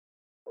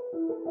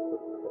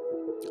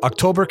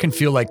October can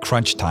feel like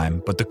crunch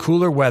time, but the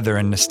cooler weather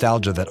and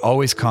nostalgia that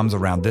always comes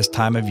around this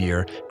time of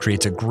year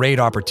creates a great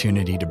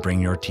opportunity to bring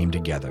your team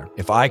together.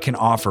 If I can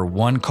offer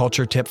one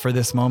culture tip for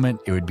this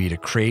moment, it would be to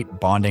create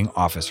bonding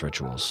office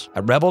rituals.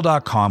 At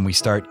Rebel.com, we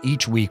start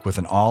each week with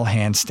an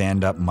all-hands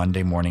stand-up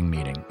Monday morning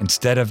meeting.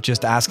 Instead of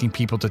just asking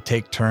people to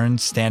take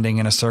turns standing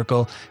in a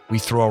circle, we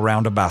throw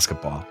around a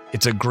basketball.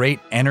 It's a great,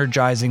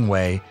 energizing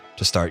way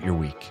to start your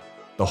week.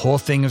 The whole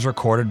thing is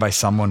recorded by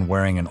someone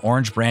wearing an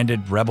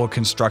orange-branded Rebel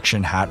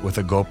construction hat with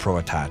a GoPro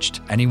attached.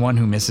 Anyone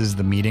who misses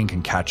the meeting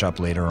can catch up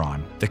later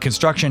on. The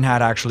construction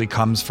hat actually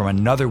comes from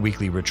another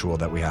weekly ritual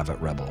that we have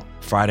at Rebel,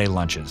 Friday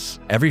lunches.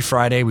 Every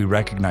Friday, we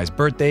recognize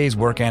birthdays,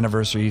 work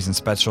anniversaries, and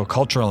special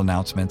cultural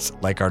announcements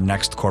like our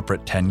next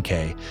corporate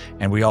 10K,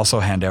 and we also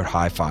hand out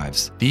high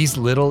fives. These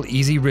little,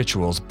 easy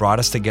rituals brought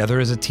us together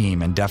as a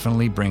team and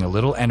definitely bring a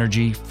little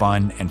energy,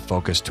 fun, and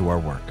focus to our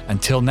work.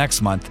 Until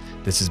next month,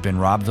 this has been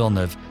Rob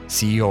Villeneuve,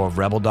 CEO of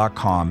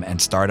Rebel.com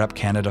and Startup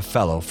Canada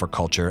Fellow for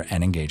Culture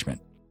and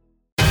Engagement.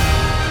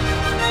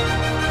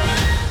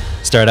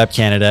 Startup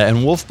Canada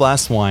and Wolf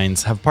Blast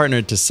Wines have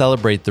partnered to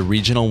celebrate the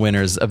regional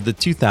winners of the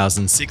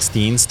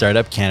 2016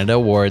 Startup Canada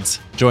Awards.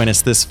 Join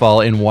us this fall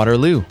in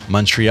Waterloo,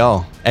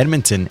 Montreal,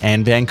 Edmonton,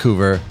 and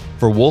Vancouver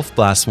for Wolf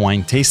Blast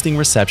Wine tasting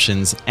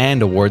receptions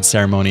and award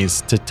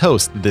ceremonies to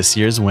toast this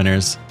year's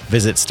winners.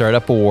 Visit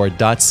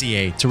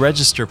startupaward.ca to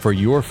register for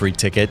your free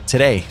ticket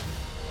today.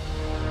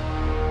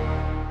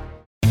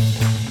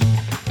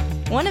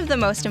 One of the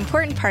most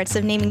important parts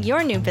of naming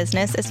your new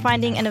business is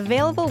finding an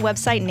available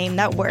website name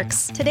that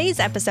works. Today's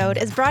episode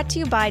is brought to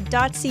you by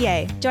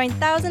 .ca. Join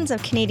thousands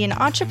of Canadian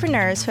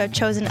entrepreneurs who have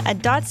chosen a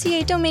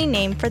 .ca domain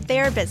name for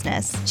their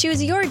business.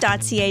 Choose your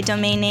 .ca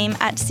domain name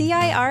at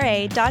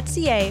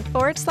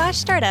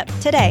cira.ca/startup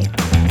today.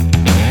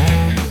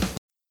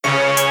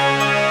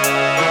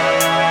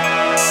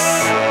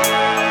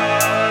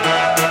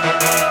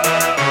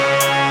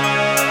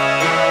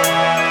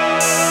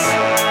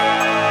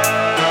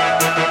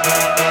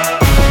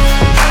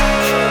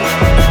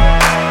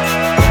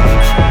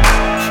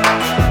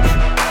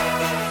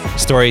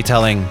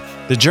 Storytelling,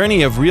 the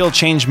journey of real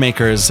change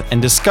makers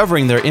and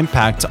discovering their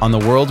impact on the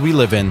world we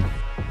live in.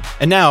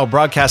 And now,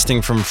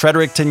 broadcasting from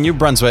Fredericton, New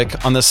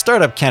Brunswick on the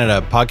Startup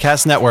Canada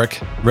Podcast Network,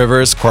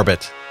 Rivers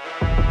Corbett.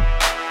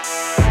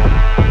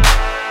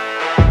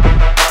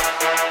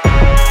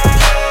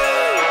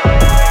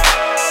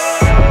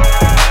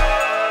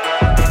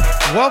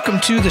 Welcome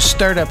to the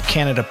Startup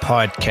Canada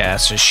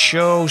Podcast, a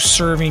show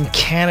serving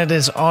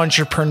Canada's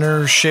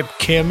entrepreneurship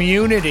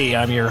community.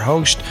 I'm your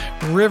host,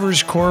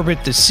 Rivers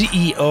Corbett, the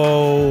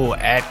CEO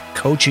at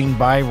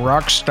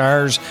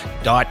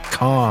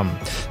coachingbyrockstars.com.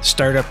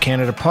 Startup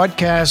Canada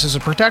Podcast is a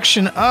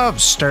production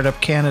of Startup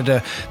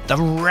Canada, the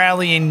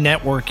rallying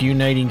network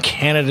uniting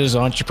Canada's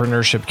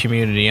entrepreneurship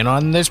community. And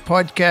on this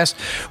podcast,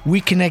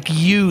 we connect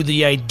you,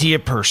 the idea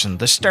person,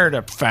 the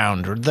startup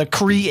founder, the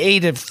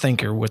creative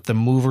thinker, with the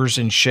movers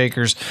and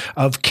shakers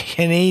of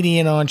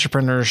Canadian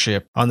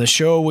entrepreneurship. On the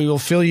show, we will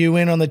fill you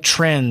in on the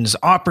trends,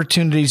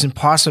 opportunities, and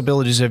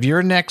possibilities of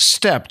your next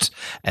steps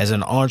as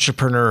an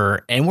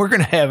entrepreneur. And we're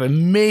going to have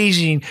amazing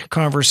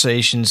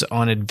conversations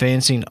on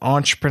advancing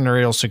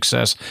entrepreneurial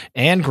success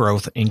and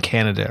growth in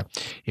Canada.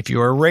 If you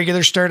are a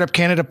regular Startup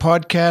Canada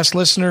podcast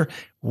listener,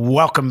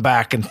 welcome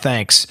back and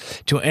thanks.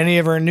 To any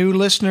of our new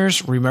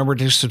listeners, remember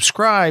to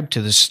subscribe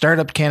to the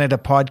Startup Canada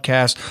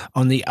podcast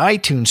on the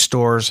iTunes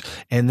stores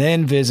and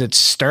then visit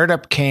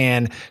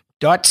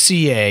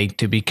startupcan.ca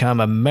to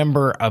become a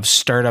member of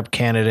Startup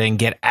Canada and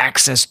get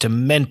access to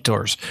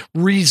mentors,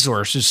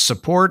 resources,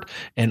 support,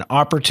 and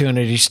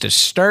opportunities to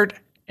start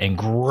and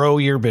grow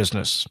your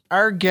business.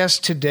 Our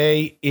guest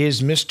today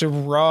is Mr.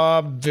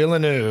 Rob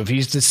Villeneuve.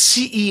 He's the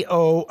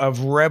CEO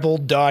of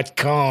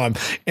Rebel.com,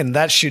 and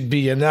that should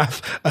be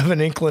enough of an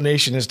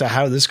inclination as to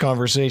how this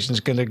conversation is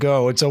going to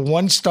go. It's a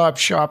one-stop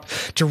shop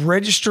to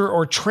register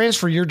or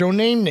transfer your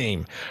domain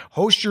name,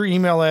 host your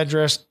email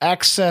address,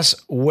 access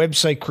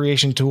website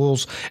creation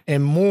tools,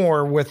 and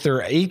more with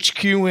their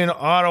HQ in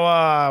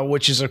Ottawa,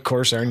 which is, of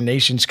course, our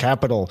nation's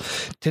capital.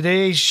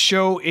 Today's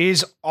show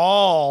is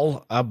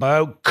all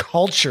about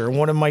culture.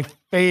 One of my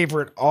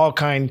favorite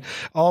all-time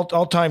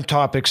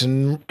topics,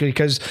 and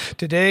because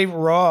today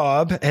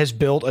Rob has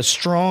built a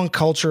strong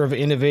culture of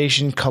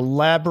innovation,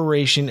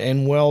 collaboration,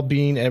 and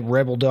well-being at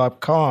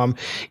Rebel.com,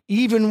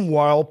 even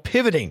while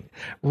pivoting,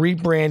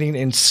 rebranding,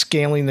 and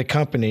scaling the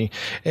company.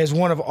 As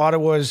one of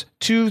Ottawa's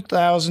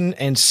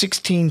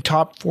 2016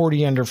 Top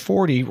 40 Under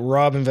 40,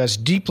 Rob invests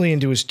deeply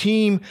into his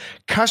team,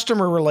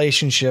 customer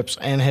relationships,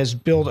 and has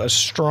built a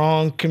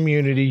strong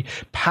community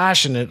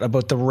passionate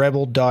about the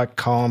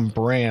Rebel.com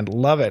brand.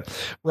 Love it.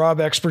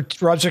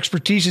 Rob's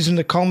expertise is in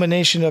the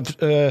culmination of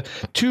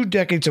 2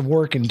 decades of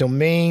work in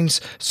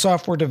domains,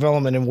 software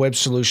development, and web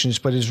solutions,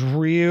 but his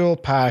real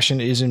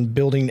passion is in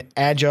building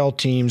agile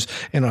teams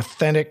and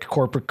authentic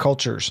corporate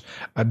cultures.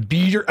 A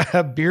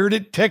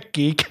bearded tech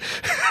geek.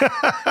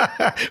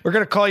 We're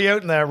going to call you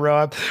out in that,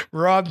 Rob.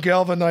 Rob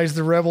galvanized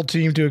the Rebel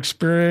team to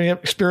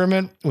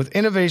experiment with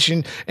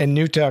innovation and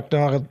new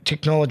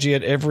technology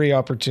at every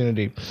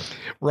opportunity.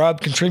 Rob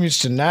contributes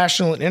to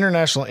national and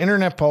international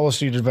internet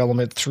policy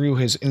development through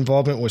his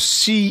involvement with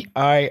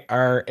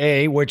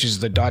CIRA, which is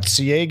the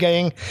 .ca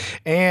gang,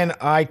 and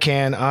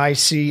ICANN.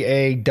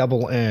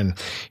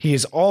 He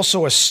is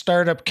also a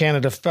Startup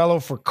Canada Fellow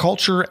for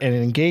Culture and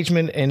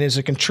Engagement and is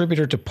a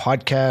contributor to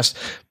podcasts,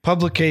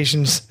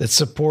 publications that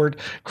support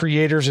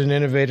creators and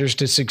innovators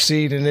to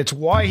succeed. And it's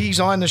why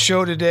he's on the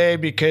show today,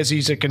 because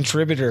he's a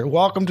contributor.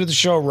 Welcome to the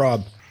show,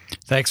 Rob.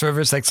 Thanks,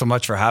 Rivers. Thanks so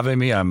much for having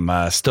me. I'm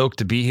stoked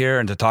to be here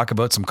and to talk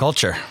about some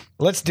culture.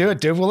 Let's do it,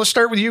 dude. Well, let's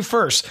start with you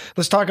first.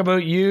 Let's talk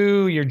about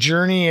you, your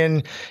journey,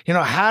 and,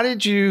 how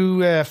did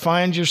you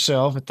find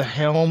yourself at the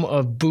helm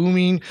of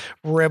booming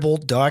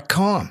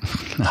Rebel.com?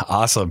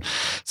 Awesome.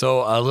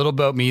 So a little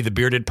about me, the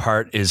bearded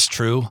part is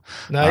true.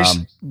 Nice.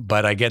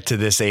 But I get to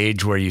this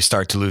age where you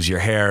start to lose your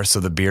hair,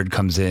 so the beard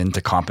comes in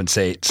to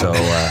compensate. So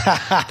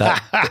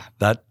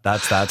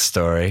that's that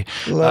story.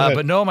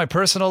 But no, my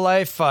personal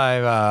life,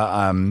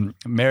 I'm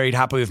married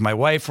happily with my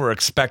wife. We're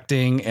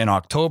expecting in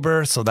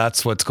October, so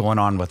that's what's going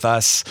on with us.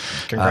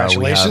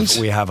 Congratulations.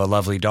 We have a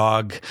lovely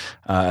dog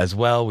as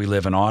well. We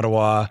live in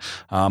Ottawa.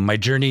 My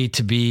journey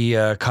to be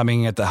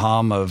coming at the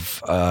helm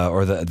of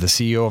or the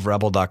CEO of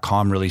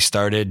Rebel.com really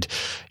started,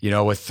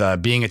 with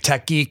being a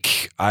tech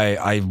geek.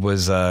 I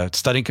was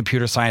studying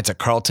computer science at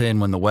Carleton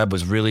when the web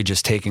was really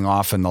just taking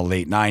off in the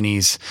late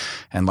 90s.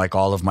 And like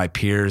all of my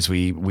peers,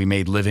 we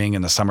made living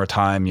in the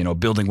summertime,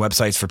 building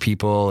websites for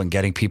people and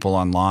getting people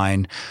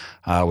online.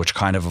 Which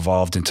kind of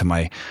evolved into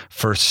my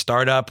first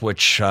startup,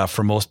 which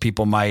for most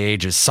people my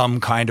age is some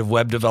kind of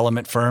web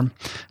development firm.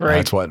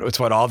 Right. It's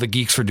what all the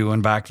geeks were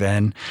doing back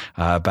then,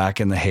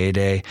 back in the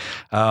heyday.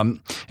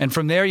 And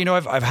from there,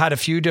 I've had a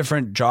few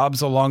different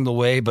jobs along the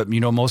way, but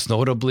most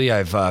notably,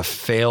 I've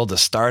failed a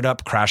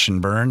startup, crash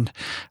and burned,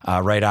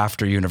 right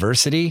after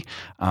university.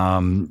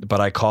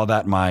 But I call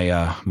that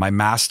my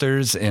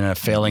master's in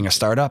failing a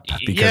startup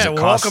because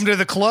welcome to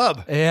the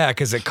club. Yeah,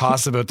 because it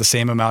costs about the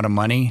same amount of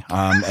money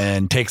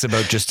and takes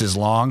about just as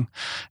long,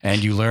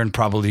 and you learn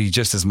probably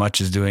just as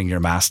much as doing your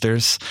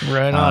master's.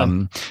 Right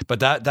on. But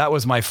that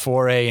was my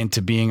foray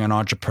into being an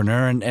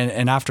entrepreneur,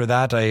 and after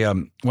that, I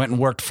went and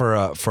worked for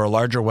a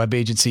larger web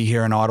agency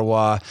here in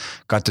Ottawa.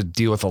 Got to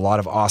deal with a lot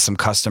of awesome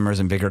customers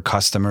and bigger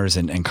customers,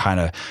 and kind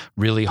of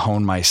really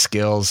hone my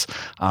skills.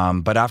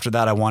 But after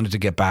that, I wanted to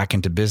get back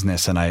into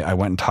business, and I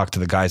went and talked to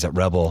the guys at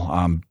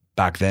Rebel.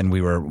 Back then,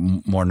 we were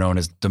more known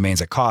as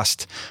Domains at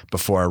Cost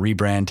before our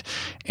rebrand.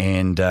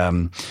 And,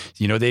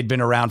 they'd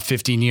been around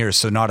 15 years,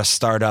 so not a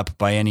startup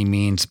by any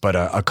means, but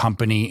a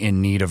company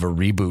in need of a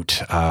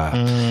reboot,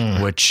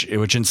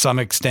 which in some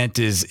extent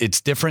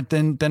it's different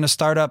than a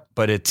startup,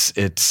 but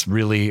it's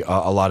really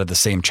a lot of the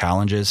same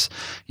challenges.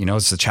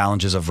 It's the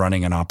challenges of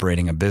running and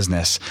operating a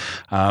business.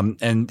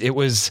 And it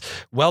was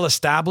well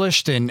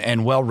established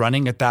and well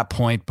running at that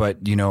point, but,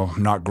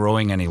 not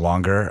growing any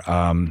longer.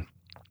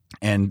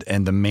 And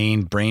the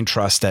main brain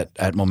trust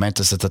at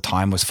Momentous at the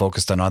time was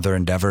focused on other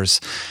endeavors.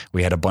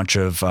 We had a bunch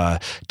of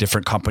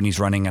different companies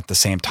running at the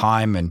same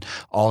time and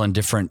all in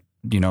different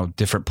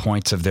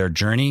points of their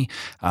journey.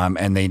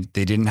 And they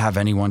didn't have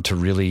anyone to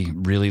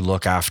really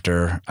look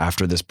after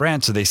this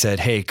brand. So they said,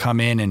 hey, come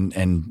in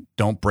and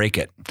don't break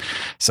it.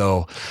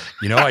 So,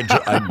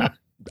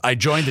 I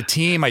joined the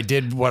team. I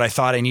did what I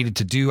thought I needed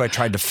to do. I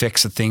tried to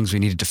fix the things we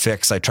needed to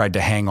fix. I tried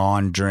to hang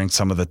on during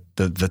some of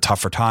the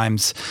tougher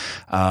times.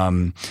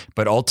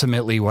 But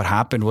ultimately what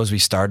happened was we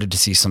started to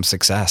see some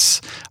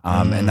success.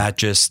 And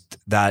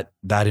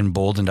that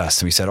emboldened us.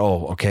 And we said,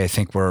 oh, okay, I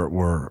think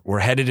we're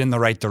headed in the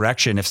right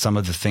direction if some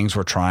of the things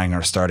we're trying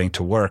are starting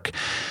to work.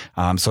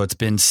 So it's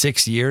been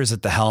 6 years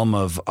at the helm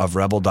of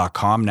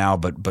Rebel.com now,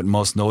 but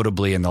most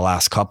notably in the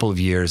last couple of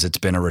years, it's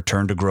been a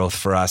return to growth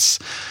for us.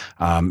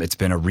 It's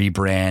been a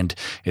rebrand.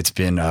 It's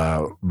been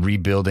a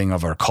rebuilding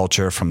of our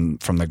culture from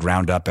the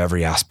ground up.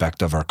 Every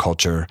aspect of our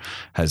culture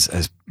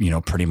has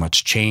pretty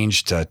much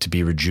changed to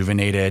be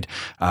rejuvenated.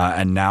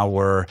 And now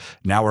we're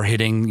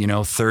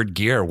hitting, third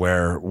gear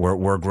where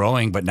we're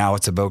growing, but now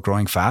it's about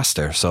growing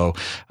faster. So,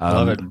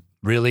 love it.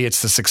 Really,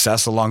 it's the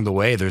success along the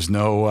way. There's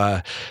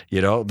no,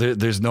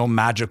 there's no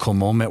magical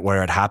moment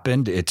where it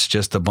happened. It's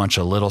just a bunch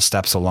of little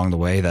steps along the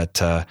way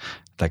that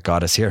that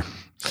got us here.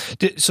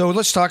 So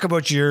let's talk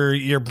about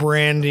your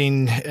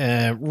branding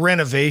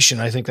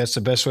renovation. I think that's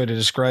the best way to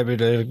describe it.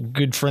 A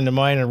good friend of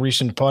mine, a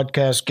recent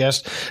podcast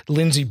guest,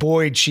 Lindsay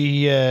Boyd,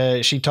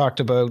 she talked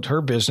about her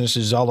business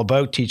is all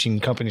about teaching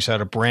companies how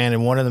to brand,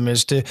 and one of them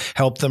is to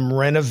help them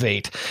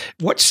renovate.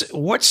 Is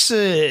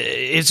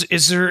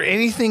there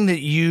anything that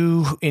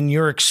you, in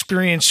your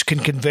experience, can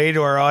convey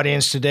to our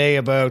audience today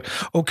about,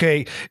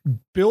 okay,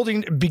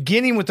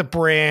 beginning with the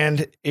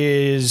brand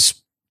is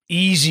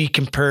easy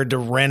compared to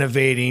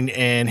renovating,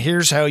 and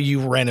here's how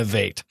you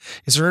renovate?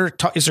 Is there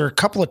a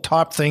couple of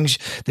top things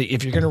that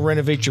if you're going to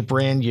renovate your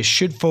brand, you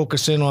should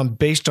focus in on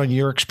based on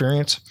your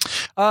experience?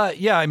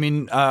 Yeah, I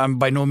mean, I'm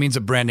by no means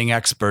a branding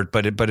expert,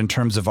 but in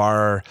terms of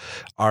our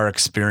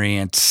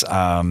experience,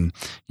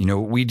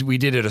 we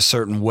did it a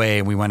certain way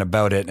and we went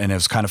about it, and it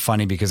was kind of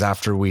funny because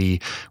after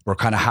we were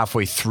kind of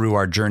halfway through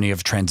our journey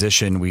of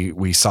transition,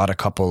 we sought a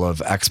couple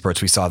of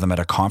experts. We saw them at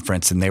a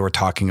conference, and they were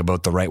talking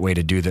about the right way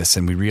to do this,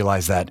 and we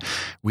realized that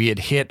we had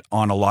hit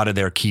on a lot of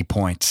their key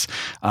points.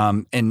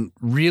 And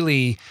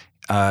really,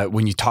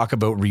 when you talk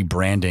about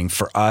rebranding,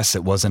 for us,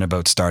 it wasn't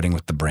about starting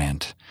with the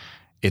brand.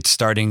 It's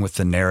starting with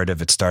the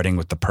narrative. It's starting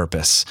with the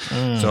purpose.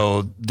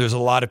 So there's a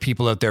lot of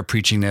people out there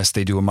preaching this.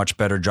 They do a much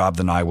better job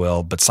than I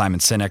will. But Simon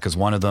Sinek is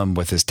one of them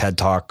with his TED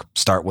Talk,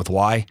 Start With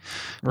Why,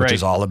 which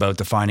is all about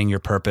defining your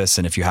purpose.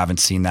 And if you haven't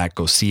seen that,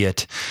 go see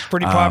it.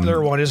 Pretty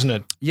popular one, isn't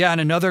it? Yeah. And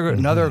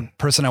another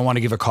person I want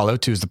to give a call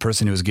out to is the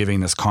person who was giving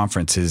this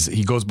conference.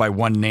 He goes by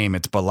one name.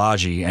 It's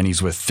Balaji, and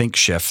he's with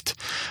ThinkShift.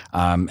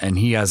 And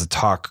he has a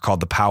talk called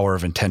The Power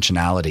of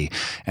Intentionality.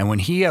 And when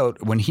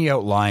he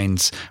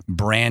outlines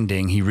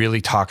branding, he really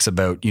talks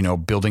about,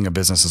 building a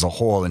business as a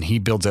whole, and he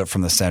builds out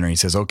from the center. He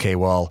says, okay,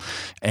 well,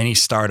 any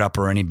startup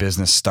or any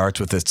business starts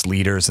with its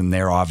leaders, and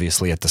they're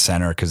obviously at the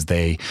center because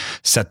they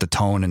set the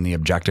tone and the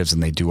objectives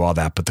and they do all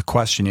that. But the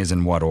question is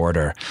in what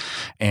order?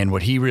 And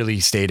what he really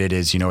stated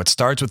is, it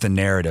starts with the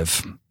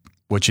narrative,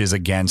 which is,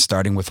 again,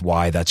 starting with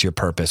why. That's your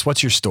purpose.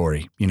 What's your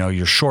story?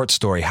 Your short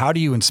story. How do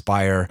you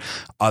inspire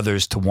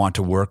others to want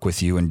to work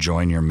with you and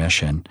join your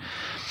mission?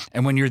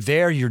 And when you're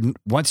there,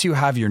 once you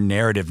have your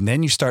narrative,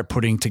 then you start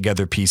putting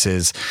together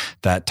pieces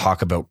that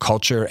talk about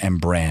culture and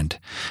brand.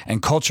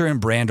 And culture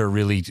and brand are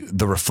really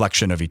the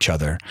reflection of each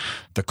other.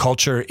 The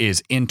culture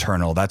is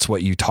internal. That's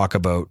what you talk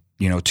about,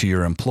 to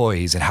your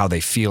employees and how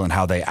they feel and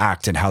how they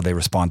act and how they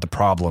respond to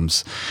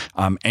problems.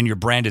 And your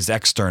brand is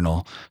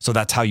external. So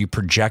that's how you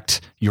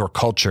project your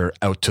culture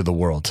out to the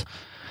world.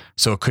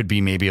 So it could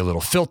be maybe a little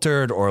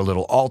filtered or a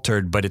little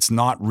altered, but it's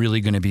not really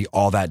going to be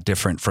all that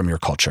different from your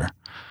culture.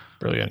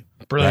 Brilliant.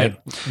 Right?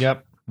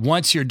 Yep.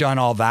 Once you're done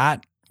all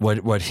that,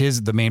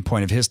 the main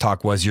point of his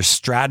talk was your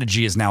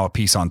strategy is now a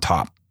piece on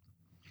top,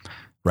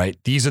 right?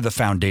 These are the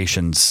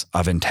foundations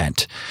of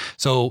intent.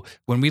 So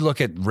when we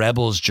look at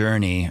Rebel's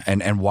journey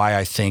and why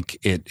I think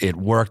it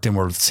worked, and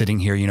we're sitting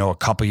here, a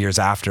couple years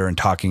after and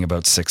talking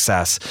about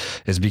success,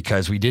 is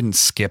because we didn't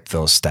skip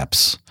those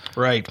steps.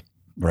 Right.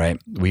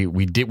 Right.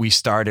 We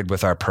started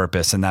with our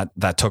purpose, and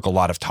that took a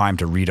lot of time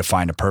to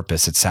redefine a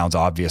purpose. It sounds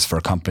obvious for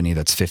a company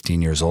that's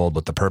 15 years old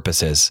what the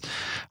purpose is.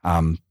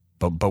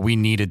 But we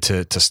needed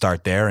to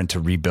start there and to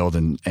rebuild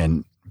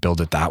and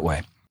build it that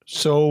way.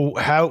 So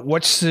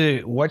what's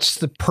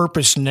the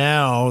purpose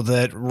now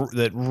that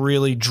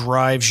really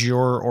drives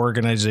your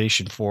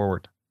organization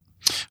forward?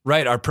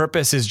 Right. Our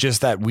purpose is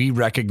just that we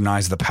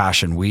recognize the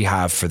passion we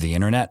have for the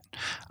internet,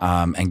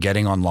 and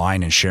getting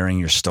online and sharing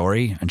your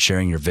story and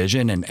sharing your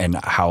vision and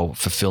how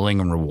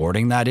fulfilling and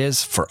rewarding that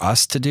is for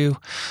us to do.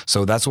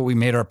 So that's what we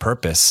made our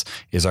purpose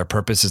is. Our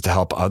purpose is to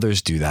help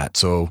others do that.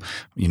 So,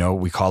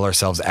 we call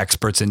ourselves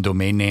experts in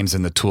domain names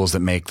and the tools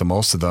that make the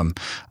most of them,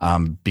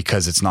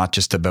 because it's not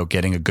just about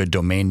getting a good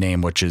domain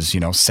name, which is,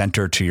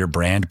 centered to your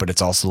brand, but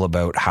it's also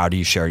about how do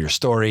you share your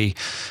story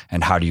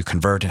and how do you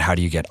convert and how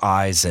do you get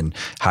eyes and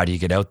how do you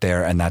get out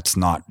there. And that's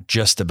not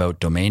just about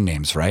domain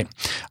names, right?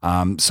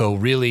 So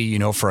really,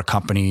 for a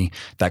company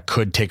that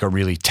could take a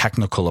really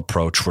technical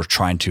approach, we're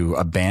trying to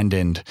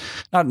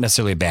not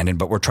necessarily abandon,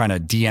 but we're trying to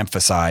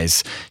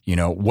de-emphasize,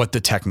 what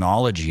the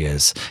technology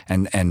is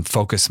and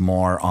focus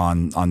more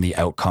on the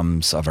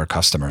outcomes of our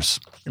customers.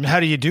 And how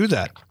do you do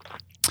that?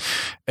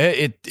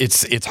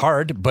 It's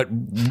hard, but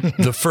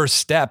the first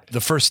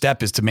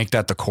step is to make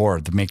that the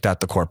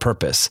core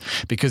purpose.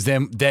 Because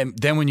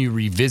then when you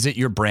revisit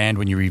your brand,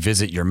 when you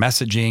revisit your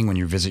messaging, when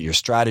you revisit your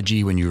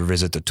strategy, when you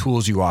revisit the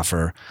tools you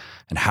offer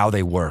and how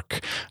they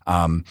work,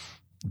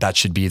 that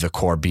should be the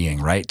core being,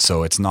 right?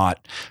 So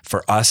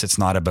for us, it's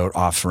not about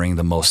offering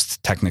the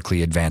most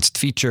technically advanced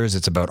features.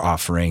 It's about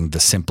offering the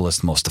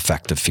simplest, most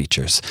effective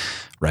features,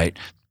 right?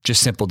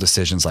 Just simple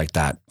decisions like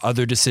that.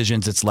 Other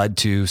decisions it's led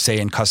to, say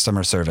in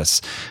customer service,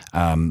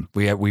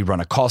 we run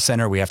a call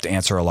center. We have to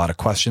answer a lot of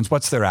questions.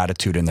 What's their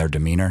attitude and their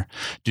demeanor?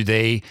 Do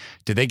they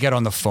get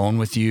on the phone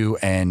with you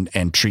and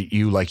treat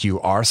you like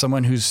you are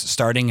someone who's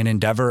starting an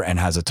endeavor and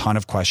has a ton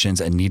of questions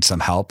and needs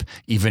some help,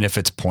 even if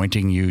it's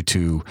pointing you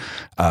to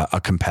a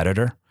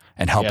competitor?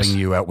 and helping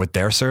you out with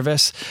their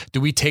service.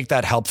 Do we take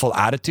that helpful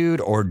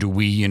attitude, or do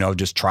we,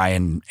 just try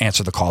and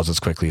answer the calls as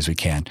quickly as we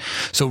can?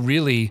 So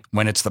really,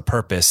 when it's the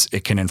purpose,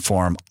 it can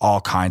inform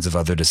all kinds of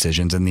other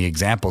decisions. And the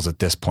examples at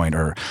this point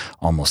are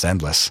almost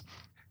endless.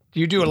 Do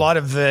you do a lot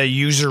of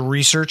user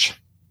research?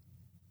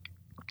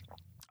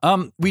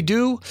 We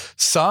do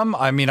some.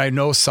 I mean, I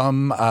know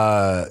some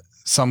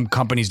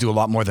companies do a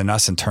lot more than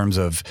us in terms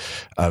of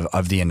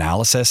the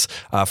analysis.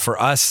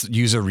 For us,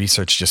 user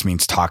research just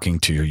means talking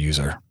to your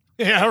user.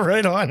 Yeah,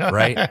 right on.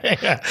 Right.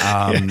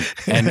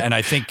 And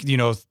I think,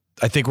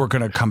 I think we're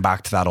going to come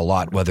back to that a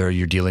lot, whether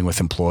you're dealing with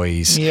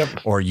employees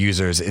or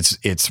users.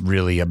 It's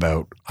really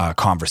about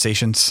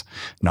conversations,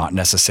 not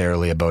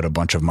necessarily about a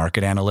bunch of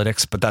market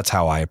analytics, but that's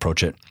how I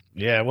approach it.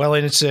 Yeah, well,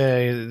 and it's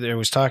I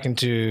was talking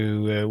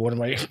to one of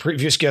my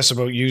previous guests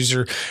about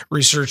user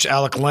research,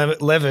 Alec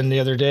Levin, the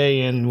other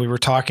day, and we were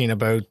talking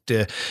about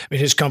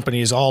his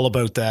company is all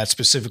about that,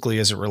 specifically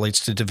as it relates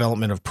to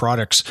development of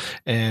products,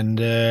 and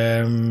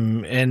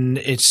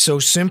it's so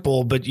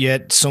simple, but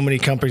yet so many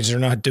companies are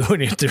not doing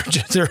it.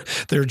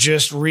 They're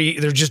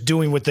just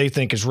doing what they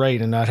think is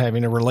right and not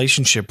having a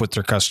relationship with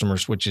their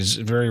customers, which is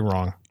very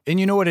wrong.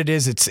 And you know what it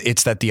is?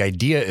 It's that the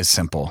idea is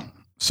simple.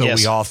 So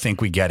we all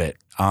think we get it.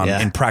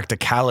 In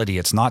practicality,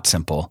 it's not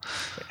simple.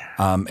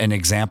 An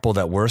example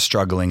that we're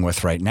struggling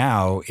with right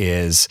now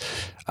is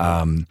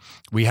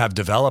we have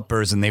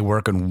developers and they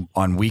work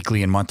on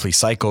weekly and monthly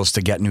cycles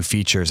to get new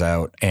features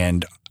out.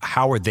 And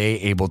how are they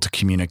able to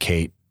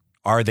communicate?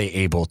 Are they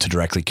able to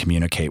directly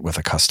communicate with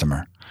a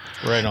customer?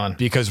 Right on.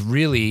 Because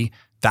really,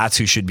 that's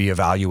who should be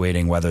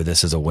evaluating whether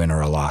this is a win or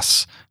a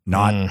loss.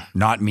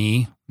 Not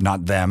me,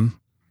 not them.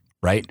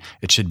 Right?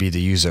 It should be the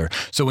user.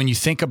 So when you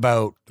think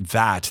about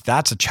that,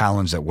 that's a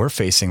challenge that we're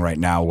facing right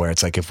now, where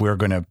it's like, if we're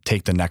going to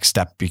take the next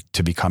step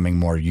to becoming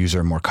more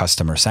user, more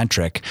customer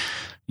centric,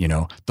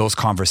 those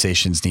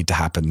conversations need to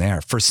happen there.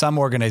 For some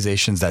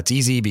organizations, that's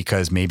easy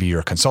because maybe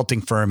you're a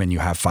consulting firm and you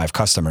have 5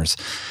 customers.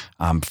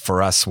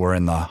 For us, we're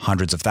in the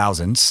hundreds of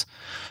thousands.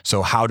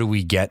 So how do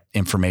we get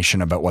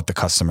information about what the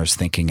customer's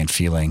thinking and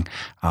feeling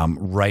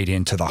right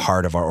into the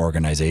heart of our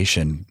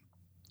organization?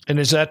 And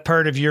is that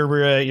part of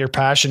your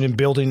passion in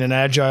building an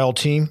agile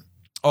team?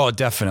 Oh,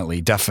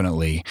 definitely.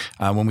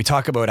 When we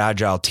talk about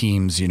agile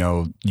teams,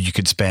 you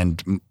could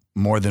spend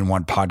more than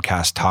one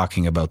podcast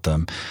talking about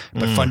them.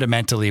 But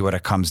fundamentally, what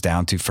it comes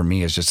down to for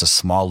me is just a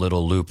small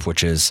little loop,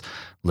 which is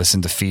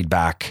listen to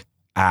feedback,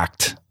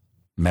 act,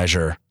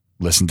 measure,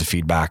 listen to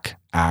feedback,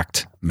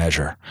 act,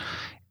 measure.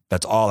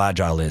 That's all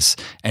agile is.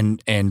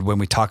 And when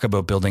we talk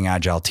about building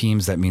agile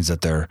teams, that means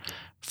that they're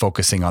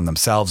focusing on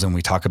themselves. And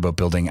we talk about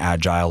building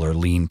agile or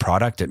lean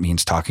product, it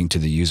means talking to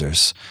the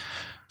users.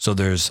 So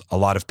there's a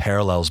lot of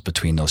parallels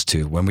between those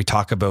two. When we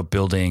talk about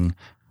building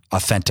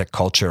authentic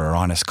culture or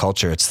honest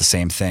culture, it's the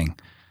same thing,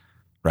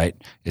 right?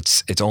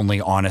 It's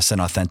only honest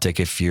and authentic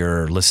if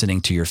you're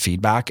listening to your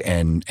feedback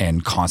and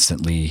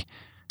constantly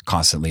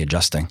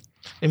adjusting.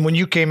 And when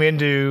you came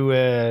into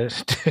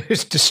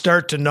to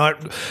start to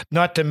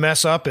not to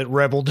mess up at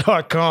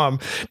rebel.com,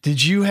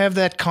 did you have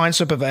that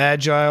concept of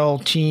agile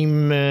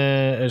team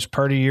as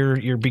part of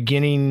your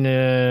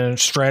beginning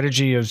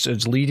strategy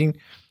as leading?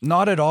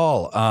 Not at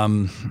all.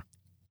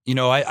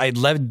 I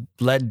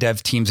led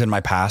dev teams in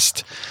my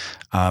past,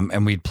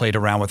 and we'd played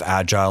around with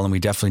agile, and we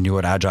definitely knew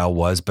what agile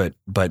was. But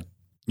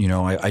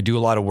I do a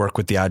lot of work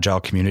with the agile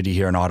community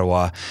here in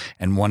Ottawa,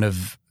 and one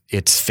of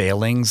its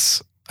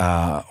failings,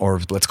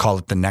 or let's call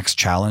it the next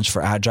challenge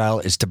for agile,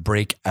 is to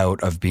break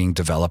out of being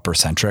developer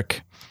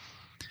centric.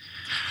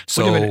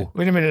 So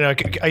wait a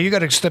minute. You got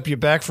to step you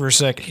back for a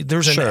sec.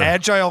 There's an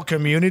agile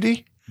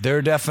community.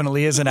 There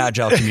definitely is an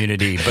agile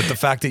community, but the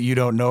fact that you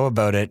don't know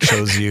about it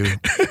shows you,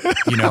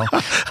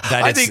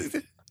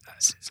 that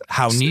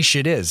how niche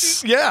it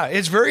is. Yeah,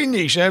 it's very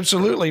niche,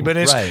 absolutely. But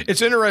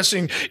it's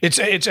interesting. It's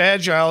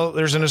agile.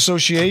 There's an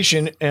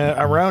association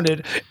around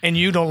it, and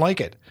you don't like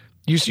it.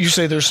 You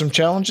say there's some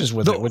challenges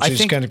with it, which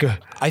is kind of good.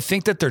 I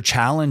think that their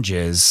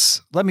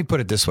challenges, let me put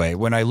it this way.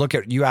 When I look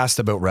at, you asked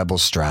about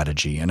Rebel's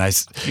strategy, and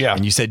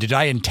you said, did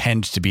I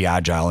intend to be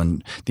agile?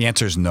 And the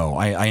answer is no.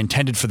 I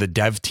intended for the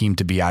dev team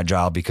to be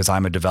agile because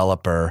I'm a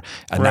developer,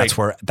 and that's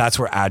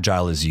where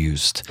agile is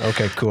used.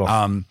 Okay, cool.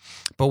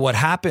 But what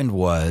happened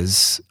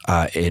was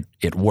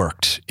it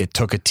worked. It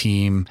took a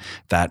team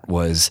that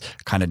was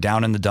kind of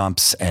down in the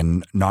dumps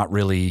and not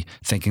really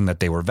thinking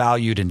that they were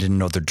valued and didn't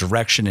know their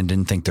direction and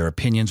didn't think their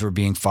opinions were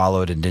being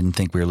followed and didn't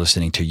think we were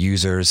listening to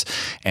users.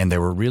 And they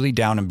were really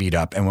down and beat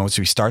up. And once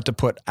we start to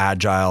put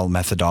agile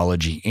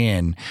methodology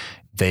in,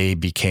 they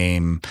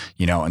became,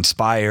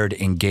 inspired,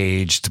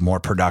 engaged,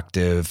 more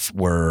productive,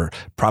 were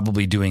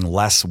probably doing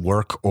less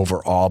work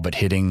overall, but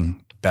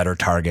hitting better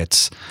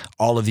targets,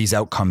 all of these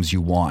outcomes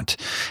you want.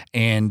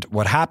 And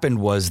what happened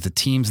was the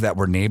teams that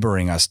were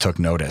neighboring us took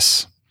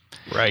notice.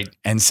 Right.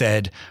 And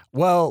said,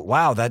 well,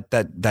 wow,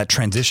 that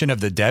transition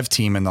of the dev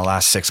team in the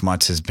last 6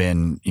 months has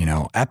been,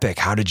 epic.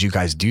 How did you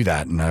guys do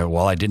that? And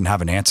I didn't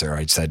have an answer.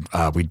 I said,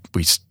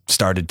 we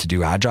started to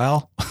do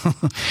agile.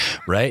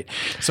 Right.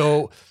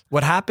 So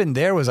What happened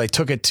there was I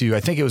took it to, I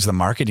think it was the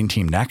marketing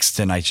team next,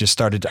 and I just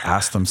started to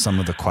ask them some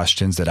of the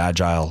questions that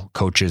Agile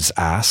coaches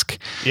ask.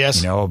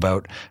 Yes.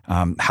 About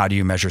how do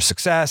you measure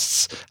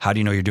success? How do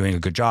you know you're doing a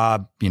good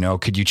job?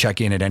 Could you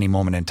check in at any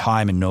moment in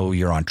time and know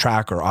you're on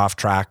track or off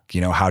track?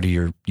 How do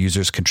your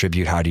users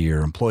contribute? How do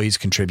your employees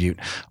contribute?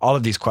 All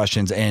of these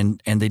questions,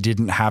 and they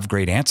didn't have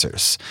great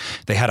answers.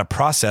 They had a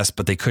process,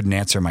 but they couldn't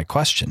answer my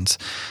questions.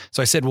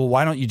 So I said, well,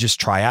 why don't you just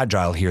try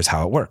Agile? Here's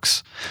how it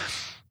works.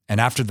 And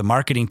after the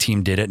marketing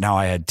team did it, now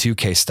I had 2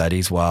 case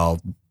studies.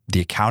 Well, the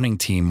accounting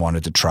team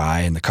wanted to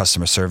try, and the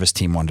customer service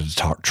team wanted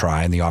to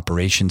try, and the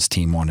operations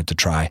team wanted to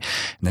try.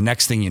 And the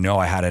next thing you know,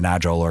 I had an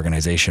Agile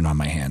organization on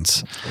my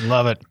hands.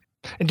 Love it.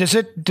 And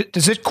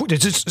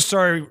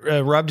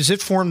Rob, does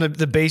it form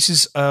the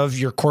basis of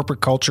your corporate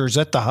culture? Is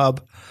that the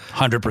hub?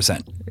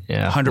 100%.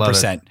 Yeah.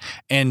 100%.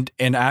 And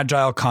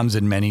Agile comes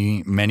in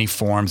many, many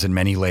forms and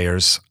many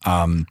layers.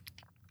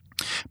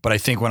 But I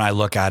think when I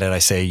look at it, I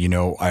say,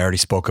 I already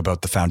spoke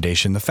about the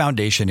foundation. The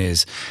foundation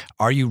is,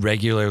 are you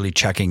regularly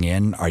checking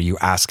in? Are you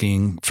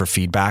asking for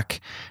feedback?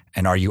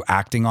 And are you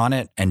acting on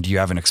it? And do you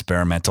have an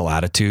experimental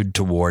attitude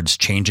towards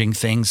changing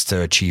things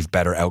to achieve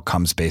better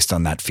outcomes based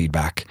on that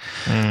feedback?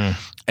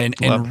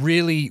 And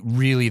really,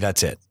 really,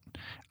 that's it.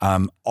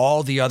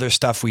 All the other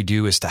stuff we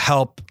do is to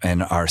help,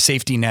 and our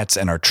safety nets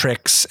and our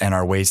tricks and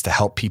our ways to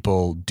help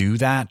people do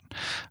that.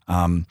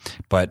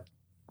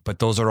 But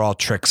those are all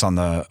tricks on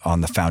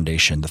the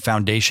foundation. The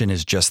foundation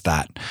is just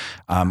that.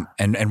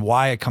 And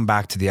why I come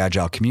back to the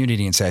Agile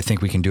community and say I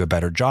think we can do a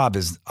better job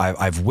is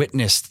I've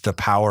witnessed the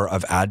power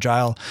of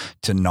Agile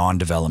to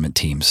non-development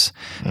teams.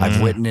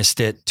 I've witnessed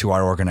it to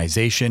our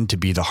organization to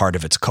be the heart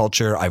of its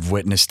culture. I've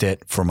witnessed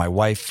it for my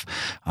wife,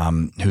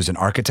 who's an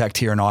architect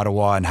here in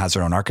Ottawa and has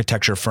her own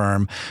architecture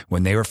firm.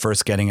 When they were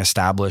first getting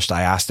established,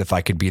 I asked if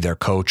I could be their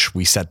coach.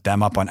 We set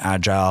them up on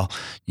Agile.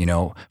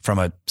 From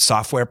a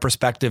software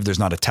perspective, there's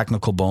not a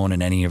technical bone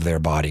in any of their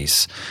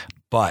bodies,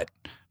 but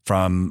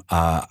from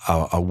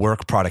a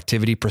work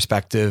productivity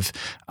perspective,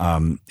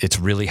 it's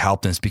really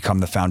helped, and it's become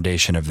the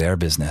foundation of their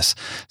business.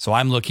 So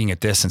I'm looking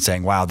at this and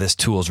saying, wow, this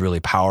tool is really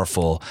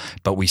powerful,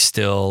 but we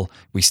still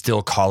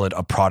call it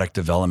a product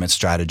development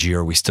strategy,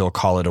 or we still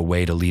call it a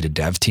way to lead a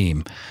dev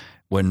team.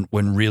 When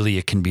really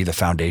it can be the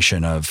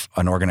foundation of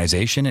an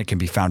organization. It can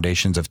be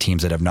foundations of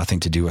teams that have nothing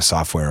to do with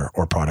software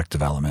or product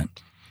development.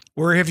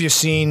 Where have you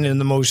seen in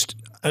the most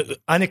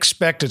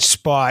unexpected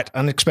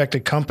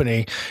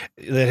company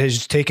that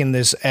has taken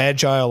this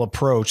Agile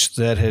approach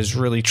that has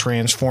really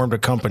transformed a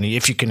company,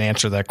 if you can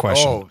answer that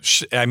question?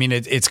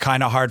 It's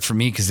kind of hard for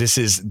me because this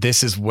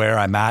is where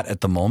I'm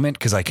at the moment,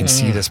 because I can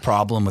see this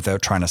problem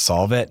without trying to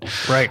solve it.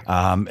 Right.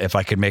 If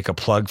I could make a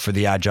plug for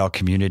the Agile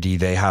community,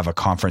 they have a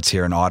conference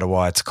here in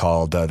Ottawa. It's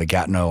called the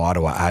Gatineau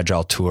Ottawa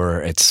Agile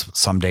Tour. It's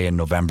someday in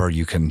November.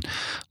 You can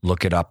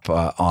look it up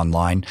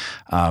online.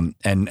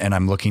 And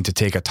I'm looking to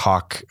take a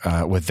talk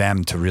with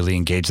them to really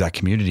engage that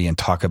community and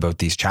talk about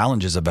these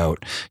challenges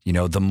about,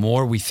 the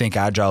more we think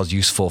Agile is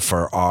useful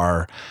for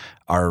our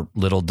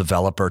little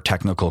developer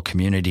technical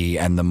community,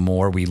 and the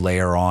more we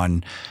layer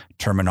on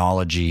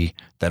terminology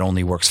that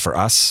only works for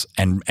us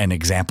and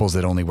examples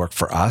that only work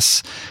for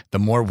us, the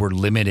more we're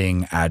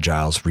limiting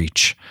Agile's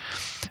reach.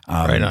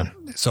 Right on.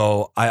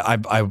 So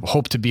I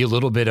hope to be a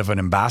little bit of an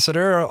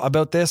ambassador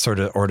about this, or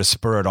to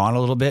spur it on a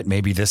little bit.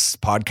 Maybe this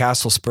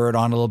podcast will spur it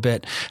on a little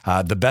bit.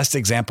 The best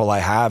example I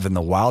have in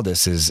the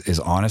wildest is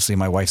honestly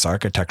my wife's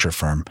architecture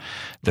firm.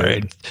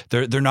 They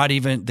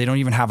don't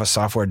even have a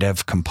software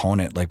dev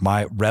component. Like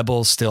my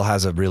Rebel still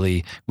has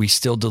we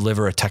still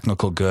deliver a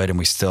technical good, and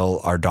we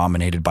still are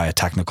dominated by a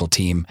technical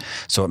team.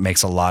 So it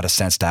makes a lot of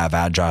sense to have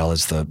Agile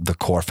as the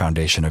core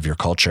foundation of your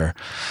culture.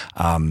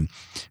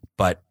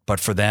 But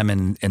for them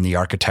in the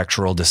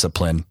architectural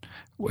discipline,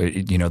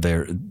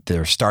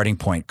 their starting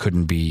point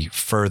couldn't be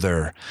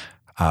further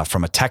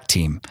from a tech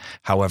team.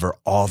 However,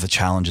 all the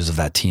challenges of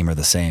that team are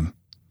the same.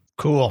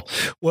 Cool.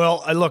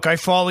 Well, look, I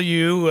follow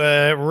you,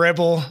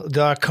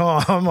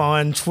 rebel.com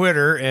on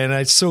Twitter, and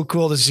it's so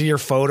cool to see your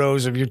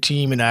photos of your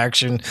team in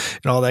action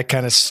and all that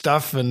kind of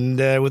stuff, and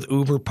with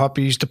Uber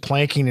puppies to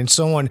planking and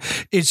so on.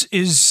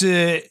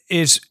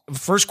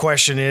 First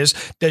question is,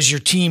 does your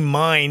team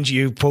mind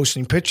you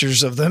posting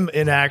pictures of them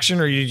in action,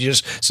 or you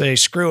just say,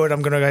 screw it,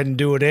 I'm going to go ahead and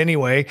do it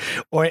anyway?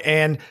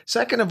 And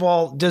second of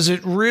all, does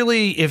it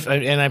really,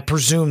 and I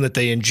presume that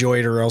they enjoy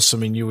it, or else,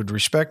 you would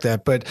respect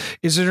that, but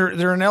is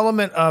there an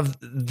element of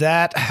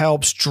that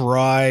helps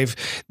drive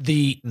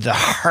the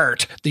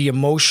heart, the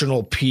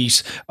emotional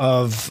piece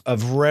of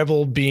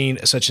Rebel being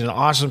such an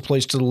awesome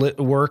place to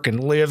work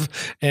and live,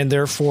 and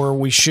therefore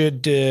we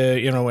should,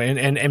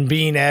 and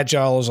being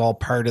Agile is all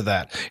part of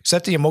that. Is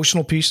that the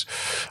emotional piece?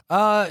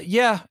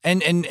 Yeah,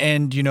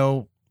 and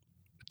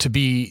to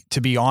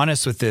be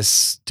honest with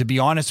this, to be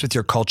honest with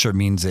your culture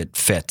means it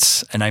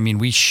fits.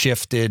 And we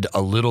shifted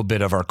a little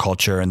bit of our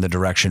culture in the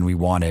direction we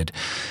wanted,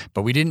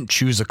 but we didn't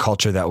choose a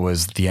culture that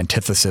was the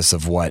antithesis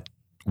of what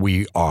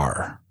we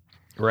are.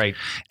 Right.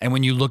 And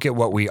when you look at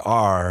what we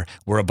are,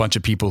 we're a bunch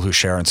of people who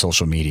share on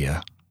social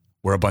media.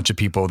 we're a bunch of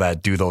people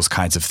that do those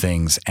kinds of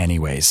things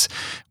anyways.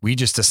 We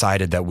just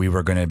decided that we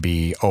were going to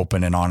be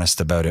open and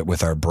honest about it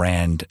with our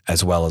brand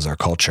as well as our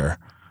culture.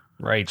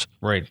 Right.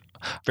 Very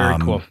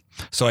cool.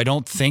 So I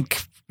don't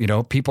think,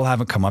 people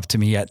haven't come up to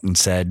me yet and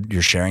said,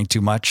 you're sharing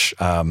too much.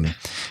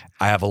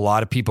 I have a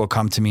lot of people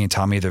come to me and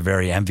tell me they're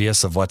very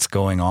envious of what's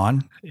going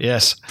on.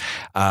 Yes.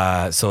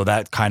 So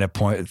that kind of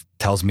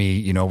tells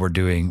me, we're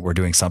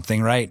doing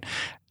something right.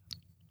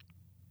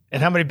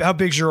 And how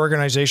big's your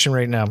organization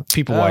right now,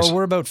 people-wise?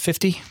 We're about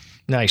 50.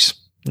 Nice.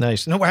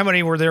 No, how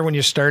many were there when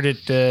you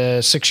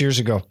started 6 years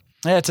ago?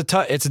 Yeah,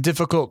 it's a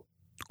difficult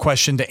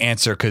question to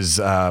answer because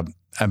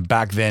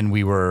back then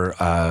we were,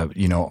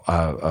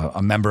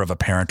 a member of a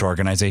parent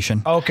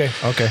organization. Okay,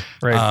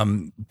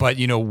 right. But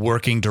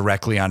working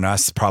directly on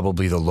us,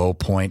 probably the low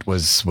point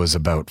was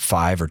about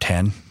 5 or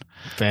 10.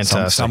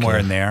 Fantastic. Somewhere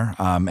in there.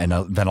 And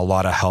then a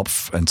lot of help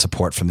and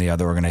support from the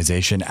other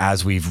organization.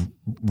 As we've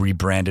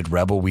rebranded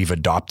Rebel, we've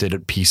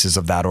adopted pieces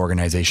of that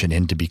organization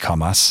in to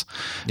become us.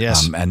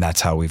 Yes. And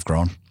that's how we've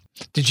grown.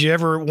 Did you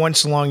ever,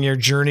 once along your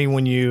journey,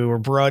 when you were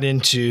brought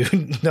into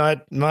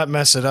not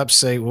mess it up,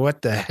 say,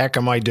 what the heck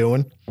am I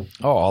doing?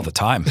 Oh, all the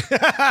time.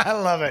 I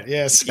love it.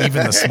 Yes.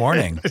 Even this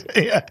morning.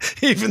 Yeah.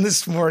 Even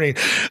this morning.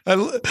 I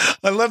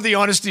love the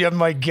honesty of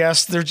my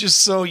guests. They're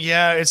just so,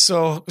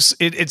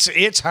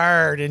 it's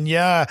hard. And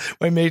yeah,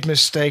 I made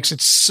mistakes.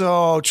 It's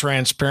so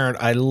transparent.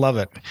 I love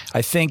it.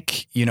 I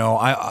think,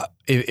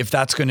 if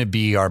that's going to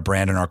be our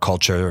brand and our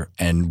culture,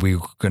 and we're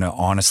going to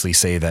honestly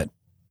say that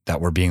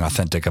we're being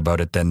authentic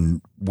about it,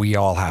 then we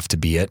all have to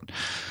be it.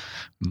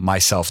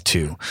 Myself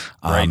too.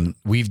 Right.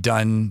 We've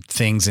done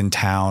things in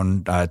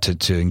town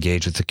to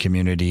engage with the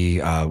community.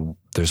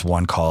 There's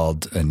one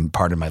called, and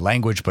pardon my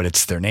language, but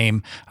it's their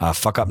name,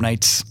 Fuck Up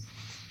Nights.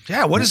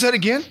 Yeah. What is that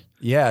again?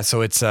 Yeah, so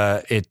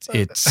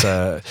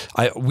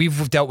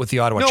we've dealt with the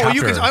Ottawa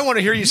chapter. I want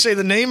to hear you say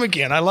the name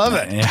again. I love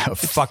it. Yeah,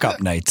 Fuck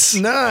Up Nights.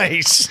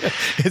 Nice.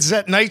 Is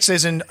that nights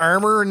as in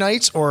armor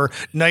nights, or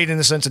night in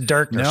the sense of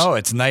darkness? No,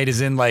 it's night as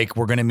in like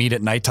we're going to meet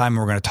at nighttime and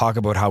we're going to talk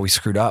about how we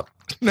screwed up.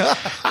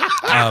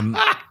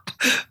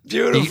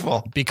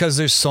 Beautiful. Because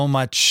there's so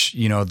much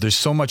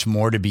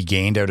more to be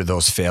gained out of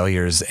those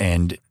failures,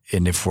 and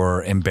if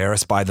we're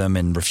embarrassed by them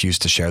and refuse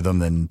to share them,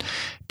 then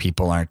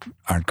people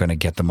aren't going to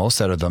get the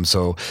most out of them.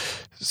 So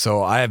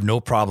I have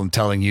no problem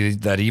telling you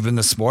that even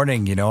this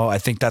morning, I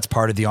think that's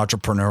part of the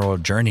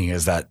entrepreneurial journey,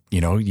 is that,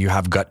 you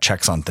have gut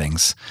checks on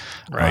things.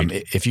 Right.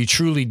 If you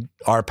truly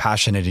are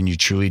passionate and you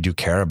truly do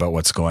care about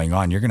what's going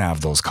on, you're going to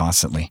have those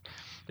constantly.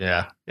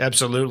 Yeah,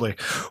 absolutely.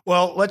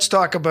 Well, let's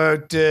talk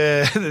about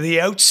the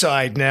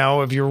outside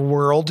now of your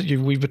world.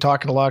 We've been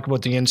talking a lot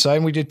about the inside,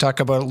 and we did talk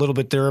about a little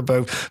bit there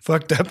about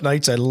Fucked Up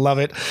Nights. I love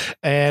it.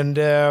 And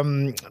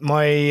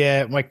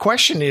my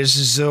question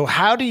is, so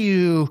how do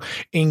you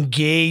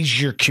engage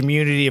your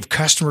community of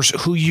customers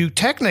who you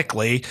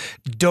technically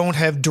don't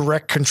have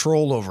direct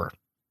control over?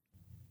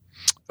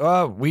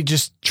 We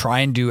just try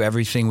and do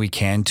everything we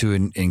can to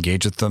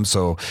engage with them.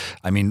 So,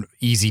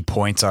 easy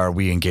points are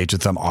we engage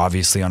with them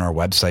obviously on our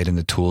website and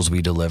the tools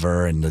we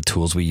deliver and the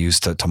tools we use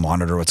to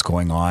monitor what's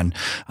going on.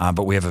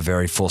 But we have a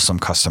very fulsome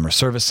customer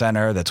service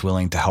center that's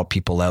willing to help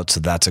people out. So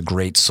that's a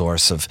great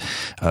source of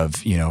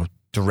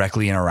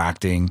directly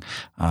interacting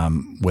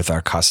with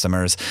our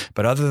customers.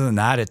 But other than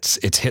that,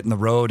 it's hitting the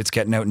road. It's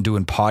getting out and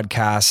doing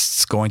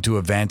podcasts, going to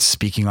events,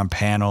 speaking on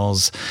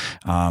panels,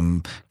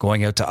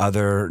 going out to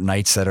other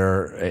nights that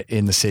are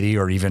in the city,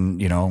 or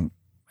even,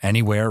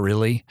 anywhere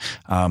really,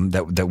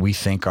 that we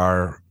think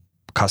our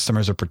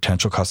customers or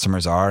potential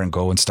customers are, and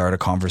go and start a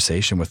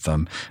conversation with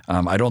them.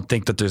 I don't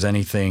think that there's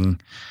anything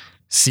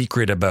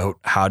secret about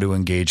how to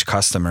engage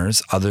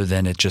customers, other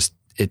than it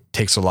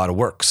takes a lot of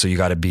work. So you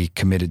got to be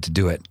committed to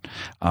do it.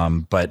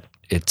 But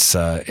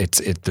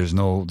there's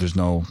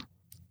no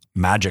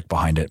magic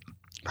behind it.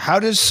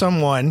 How does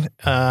someone,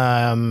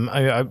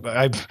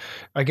 I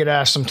get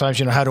asked sometimes,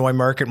 how do I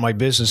market my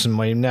business? And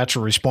my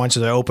natural response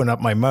is I open up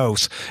my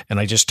mouth and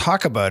I just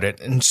talk about it.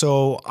 And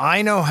so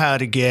I know how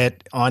to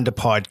get onto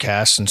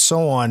podcasts and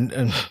so on.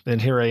 And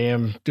here I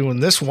am doing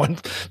this one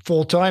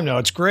full time now.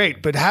 It's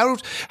great. But how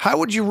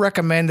would you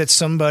recommend that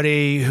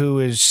somebody who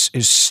is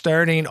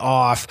starting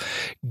off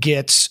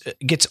gets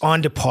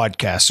onto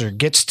podcasts or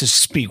gets to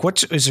speak?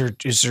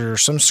 Is there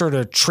some sort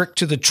of trick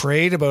to the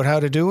trade about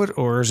how to do it?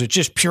 Or is it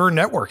just pure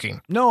networking?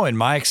 No, in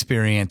my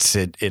experience,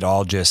 it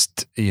all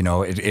just,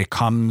 it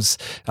comes,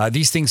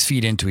 these things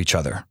feed into each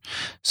other.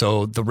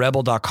 So the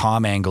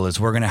rebel.com angle is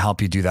we're going to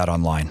help you do that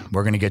online.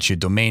 We're going to get you a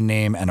domain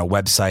name and a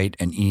website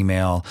and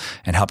email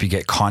and help you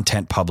get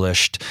content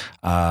published.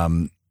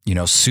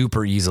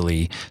 super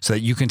easily so that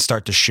you can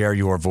start to share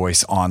your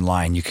voice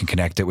online. You can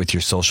connect it with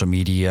your social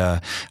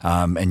media,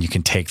 and you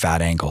can take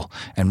that angle.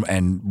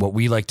 And what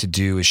we like to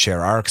do is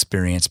share our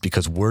experience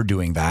because we're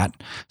doing that.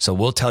 So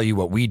we'll tell you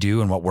what we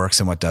do and what works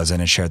and what doesn't,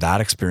 and share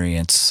that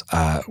experience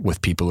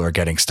with people who are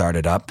getting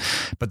started up.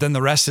 But then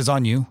the rest is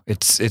on you.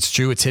 It's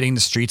true. It's hitting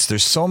the streets.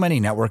 There's so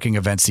many networking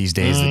events these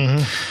days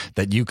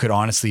that you could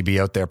honestly be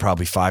out there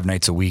probably 5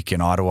 nights a week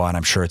in Ottawa, and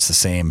I'm sure it's the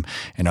same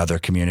in other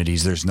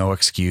communities. There's no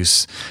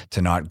excuse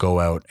to not go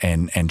out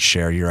and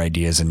share your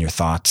ideas and your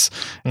thoughts.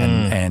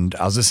 And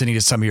I was listening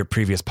to some of your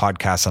previous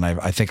podcasts, and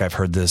I think I've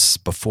heard this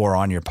before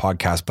on your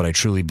podcast, but I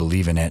truly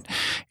believe in it.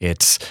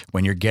 It's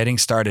when you're getting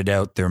started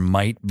out, there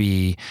might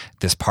be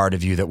this part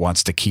of you that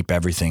wants to keep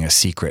everything a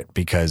secret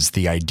because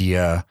the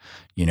idea,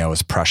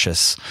 is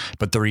precious.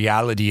 But the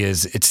reality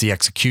is it's the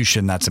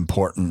execution that's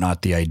important,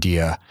 not the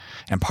idea.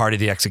 And part of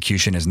the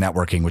execution is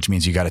networking, which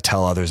means you got to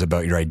tell others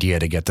about your idea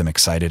to get them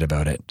excited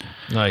about it.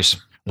 Nice.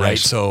 Right.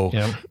 So,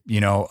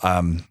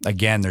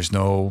 again, there's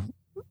no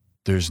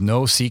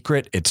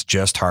secret. It's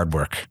just hard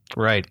work.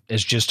 Right.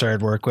 It's just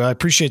hard work. Well, I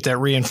appreciate that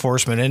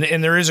reinforcement.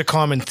 And there is a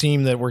common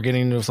theme that we're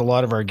getting with a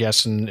lot of our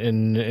guests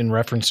in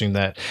referencing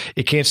that.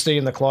 It can't stay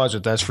in the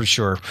closet, that's for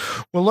sure.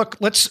 Well, look,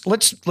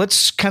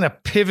 let's kind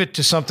of pivot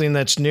to something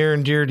that's near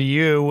and dear to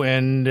you,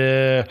 and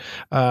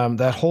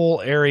that whole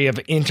area of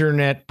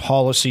internet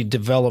policy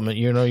development.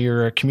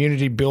 You're a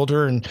community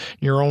builder in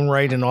your own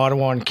right in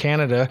Ottawa and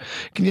Canada.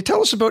 Can you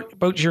tell us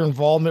about your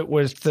involvement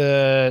with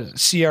the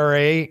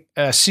CIRA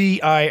and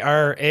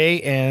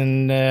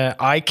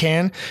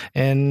ICANN,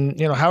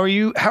 and how are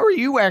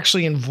you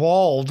actually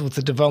involved with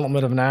the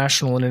development of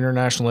national and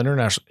international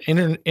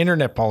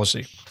internet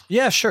policy?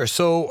 Yeah, sure.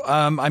 So,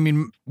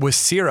 with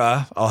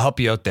CIRA, I'll help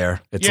you out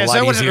there. It's a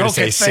lot easier to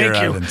say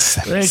CIRA than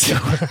Thank you.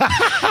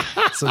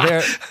 So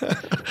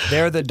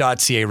they're the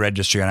 .ca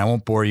registry, and I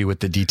won't bore you with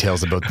the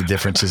details about the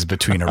differences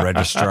between a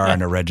registrar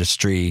and a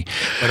registry.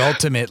 But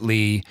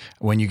ultimately,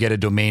 when you get a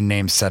domain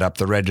name set up,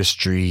 the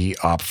registry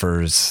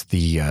offers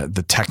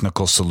the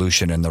technical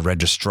solution, and the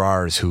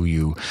registrar is who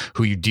you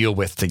deal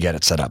with to get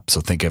it set up. So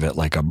think of it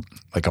like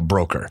a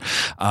broker.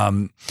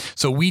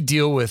 So we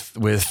deal with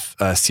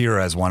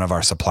CIRA as one of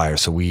our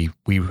suppliers. So we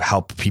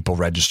help people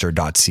register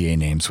 .ca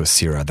names with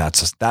CIRA.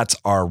 That's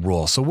our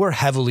role. So we're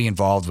heavily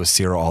involved with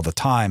CIRA all the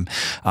time.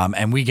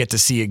 And we get to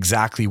see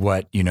exactly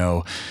what,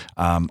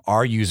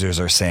 our users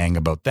are saying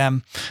about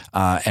them,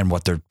 and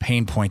what their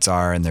pain points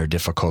are and their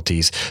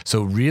difficulties.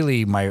 So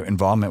really my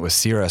involvement with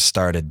CIRA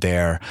started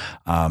there,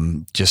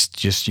 just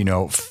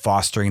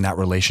fostering that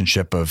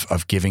relationship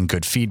of giving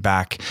good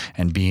feedback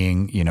and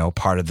being,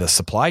 part of the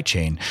supply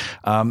chain.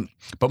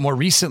 But more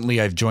recently,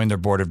 I've joined their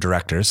board of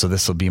directors. So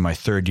this will be my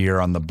 3rd year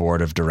on the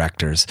board of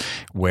directors,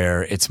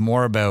 where it's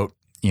more about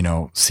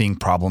seeing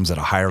problems at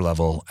a higher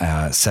level,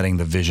 setting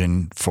the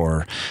vision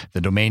for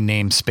the domain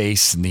name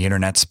space and the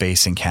internet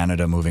space in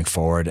Canada moving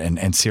forward.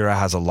 And CIRA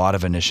has a lot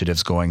of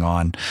initiatives going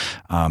on,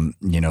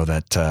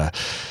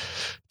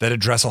 that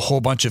address a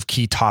whole bunch of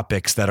key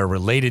topics that are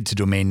related to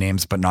domain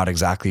names, but not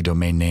exactly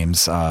domain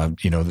names.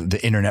 The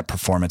internet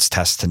performance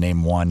test, to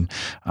name one,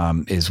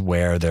 is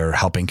where they're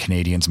helping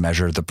Canadians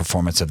measure the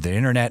performance of the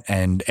internet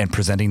and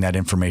presenting that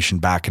information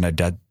back in a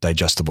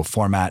digestible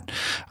format.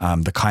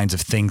 The kinds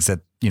of things that,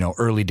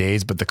 early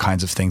days, but the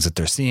kinds of things that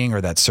they're seeing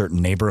are that certain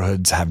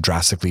neighborhoods have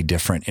drastically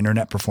different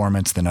internet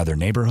performance than other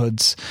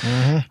neighborhoods.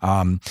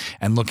 Mm-hmm.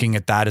 And looking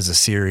at that as a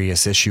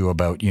serious issue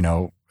about,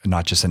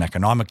 not just an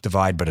economic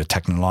divide, but a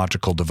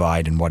technological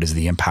divide, and what is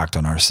the impact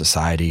on our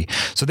society.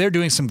 So they're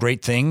doing some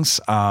great things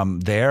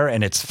there,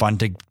 and it's fun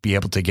to be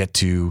able to get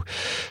to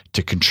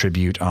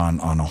contribute on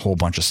a whole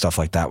bunch of stuff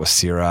like that with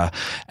CIRA.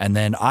 And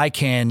then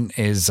ICANN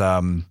is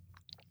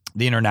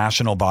the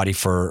international body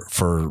for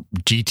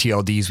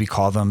GTLDs, we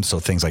call them. So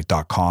things like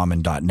 .com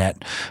and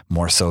 .net,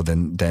 more so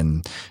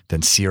than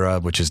CIRA,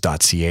 which is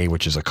 .ca,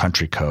 which is a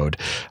country code.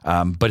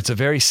 But it's a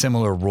very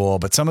similar role.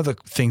 But some of the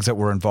things that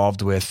we're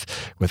involved with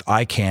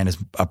ICANN is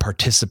a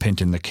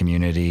participant in the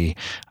community,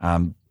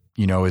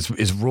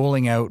 is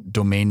rolling out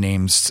domain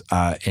names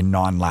in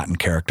non-Latin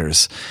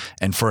characters.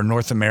 And for a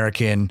North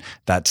American,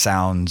 that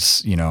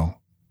sounds,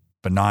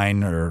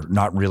 benign or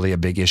not really a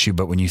big issue.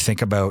 But when you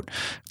think about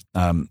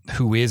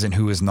who is and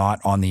who is not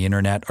on the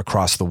internet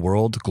across the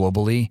world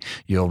globally,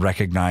 you'll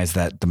recognize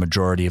that the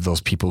majority of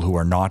those people who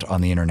are not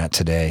on the internet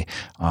today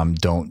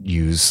don't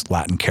use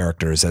Latin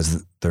characters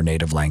as their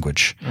native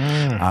language.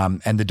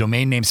 And the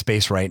domain name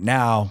space right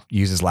now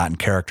uses Latin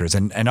characters.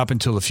 And up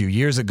until a few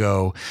years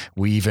ago,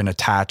 we even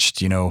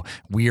attached,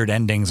 weird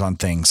endings on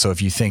things. So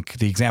if you think,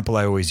 the example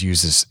I always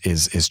use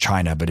is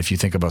China, but if you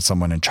think about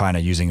someone in China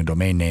using a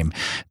domain name,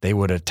 they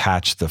would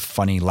attach the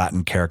funny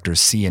Latin characters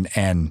C and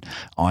N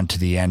onto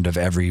the end of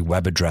every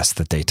web address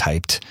that they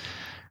typed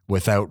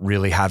without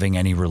really having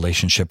any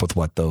relationship with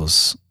what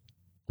those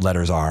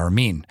letters are or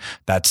mean.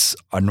 That's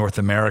a North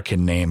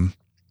American name,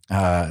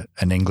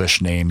 an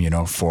English name,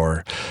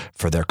 for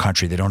their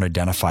country. They don't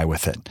identify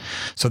with it.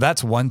 So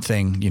that's one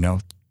thing,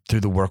 through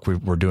the work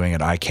we're doing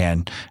at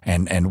ICANN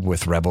and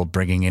with Rebel,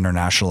 bringing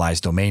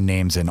internationalized domain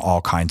names in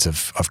all kinds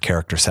of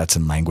character sets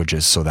and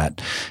languages, so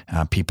that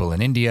people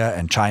in India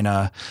and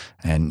China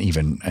and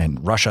even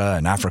in Russia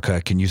and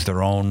Africa can use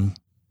their own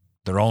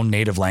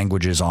native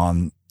languages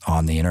on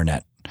the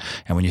internet.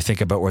 And when you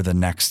think about where the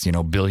next,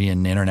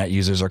 billion internet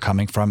users are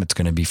coming from, it's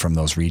going to be from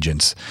those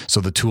regions. So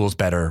the tools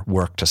better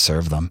work to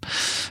serve them.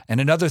 And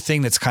another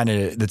thing that's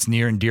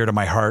near and dear to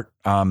my heart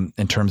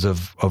in terms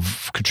of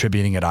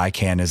contributing at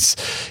ICANN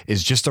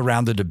is just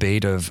around the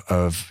debate of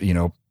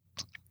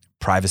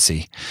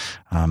privacy.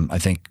 I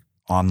think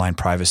online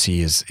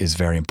privacy is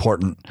very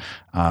important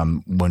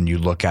when you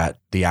look at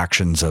the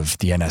actions of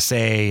the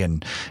NSA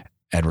and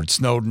Edward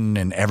Snowden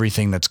and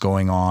everything that's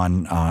going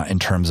on in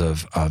terms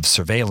of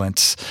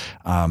surveillance.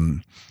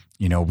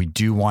 We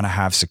do want to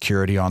have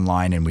security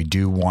online, and we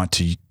do want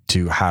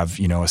to have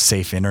a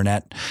safe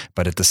internet.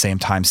 But at the same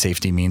time,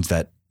 safety means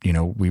that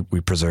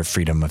we preserve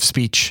freedom of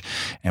speech,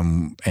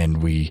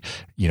 and we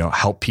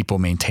help people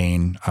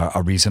maintain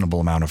a reasonable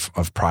amount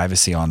of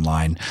privacy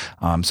online.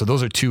 So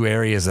those are two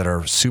areas that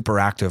are super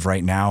active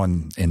right now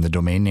in the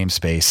domain name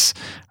space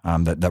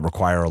that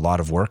require a lot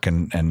of work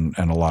and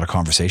a lot of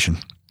conversation.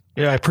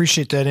 Yeah, I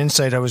appreciate that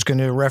insight. I was going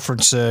to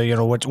reference,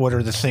 what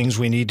are the things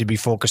we need to be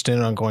focused in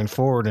on going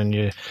forward, and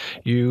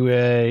you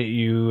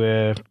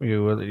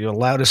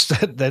allowed us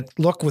that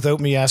look without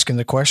me asking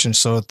the question.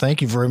 So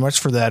thank you very much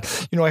for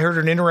that. I heard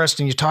an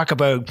interesting. You talk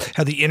about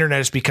how the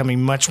internet is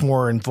becoming much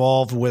more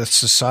involved with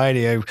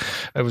society.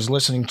 I was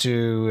listening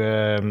to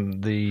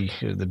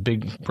the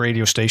big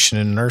radio station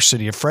in our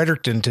city of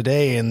Fredericton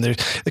today, and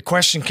the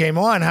question came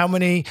on: how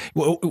many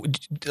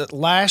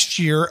last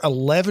year?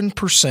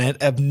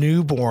 11% of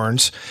newborns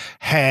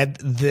had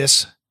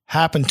this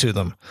happen to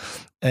them.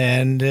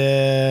 And,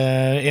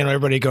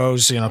 everybody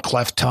goes,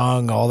 cleft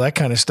tongue, all that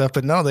kind of stuff.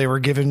 But no, they were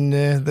given,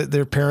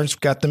 their parents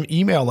got them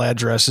email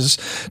addresses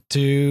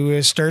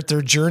to start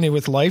their journey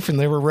with life. And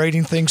they were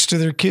writing things to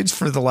their kids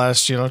for the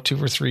last, 2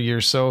 or 3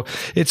 years. So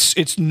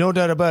it's no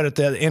doubt about it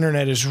that the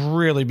internet is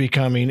really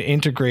becoming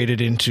integrated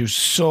into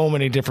so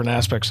many different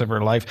aspects of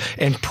our life.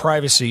 And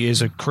privacy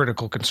is a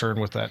critical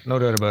concern with that. No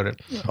doubt about it.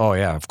 Oh,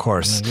 yeah, of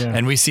course. Yeah.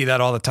 And we see that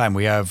all the time.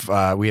 We have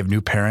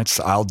new parents.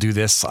 I'll do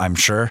this, I'm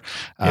sure.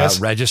 Yes.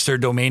 Register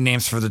domain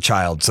names for the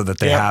child so that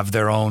they have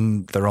their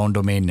own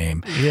domain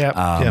name. Yeah.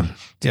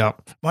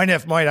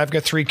 I've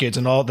got 3 kids,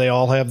 and they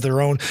all have their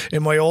own.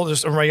 And my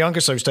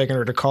youngest, I was taking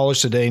her to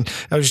college today, and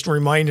I was just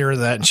reminding her of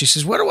that. And she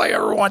says, "What do I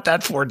ever want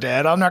that for,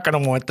 Dad? I'm not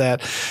going to want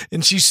that."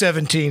 And she's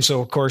 17,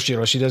 so of course, she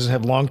doesn't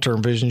have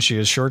long-term vision. She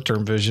has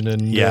short-term vision.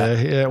 And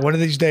one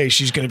of these days,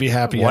 she's going to be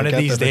happy. One of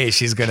these days,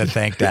 she's going to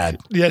thank Dad.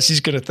 Yes, she's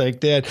going to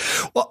thank Dad.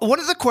 Well, one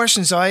of the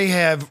questions I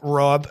have,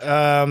 Rob,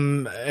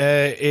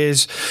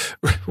 is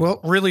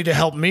really to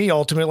help me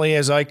ultimately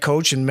as I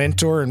coach and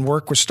mentor and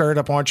work with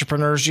startup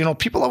entrepreneurs.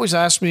 People always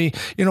ask me,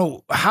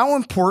 how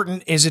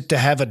important is it to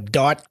have a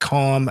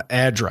 .com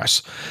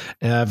address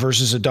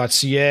versus a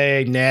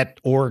 .ca, net,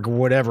 org,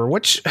 whatever?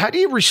 How do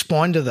you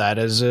respond to that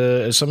as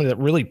somebody that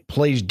really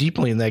plays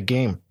deeply in that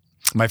game?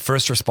 My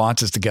first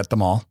response is to get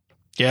them all.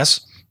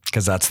 Yes.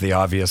 Because that's the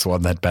obvious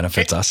one that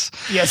benefits us.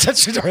 Yes,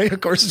 that's right.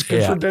 Of course, it's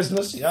good for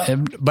business. Yeah.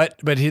 But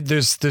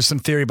there's some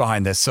theory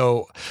behind this.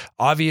 So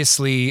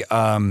obviously,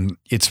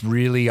 it's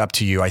really up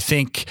to you. I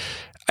think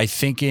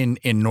in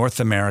North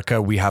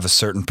America, we have a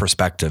certain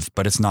perspective,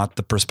 but it's not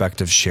the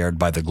perspective shared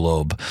by the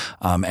globe.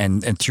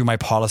 And through my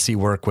policy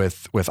work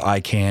with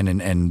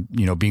ICANN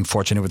and being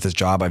fortunate with this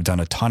job, I've done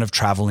a ton of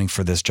traveling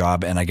for this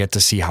job, and I get to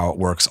see how it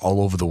works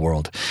all over the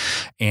world.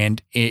 And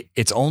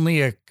it's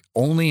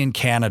only in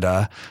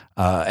Canada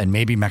and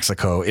maybe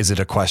Mexico is it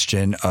a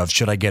question of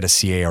should I get a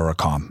CA or a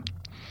COM?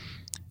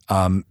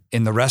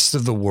 In the rest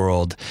of the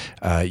world,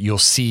 you'll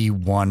see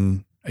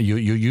you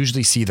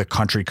usually see the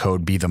country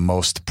code be the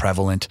most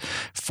prevalent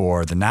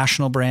for the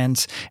national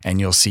brands, and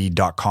you'll see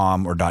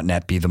 .com or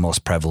 .net be the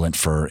most prevalent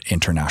for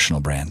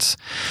international brands.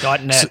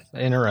 .net,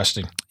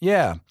 interesting.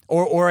 Yeah.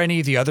 Or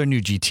any of the other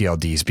new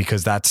GTLDs,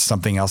 because that's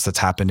something else that's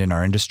happened in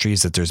our industry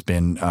is that there's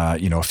been,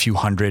 a few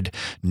hundred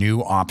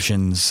new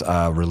options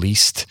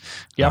released.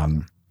 Yep.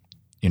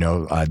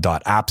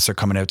 .apps are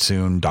coming out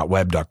soon,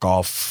 .web,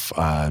 .golf,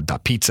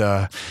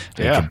 .pizza.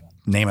 You could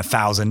name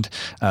 1,000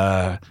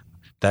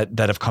 that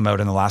have come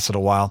out in the last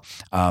little while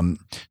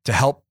to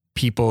help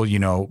people,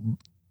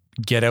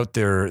 get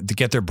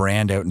their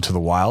brand out into the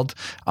wild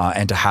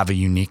and to have a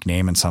unique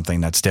name and something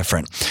that's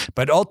different.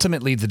 But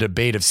ultimately, the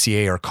debate of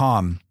CA or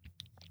COM,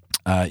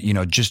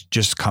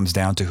 just comes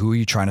down to who are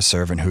you trying to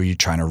serve and who are you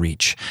trying to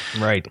reach.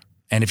 Right.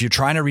 And if you're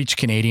trying to reach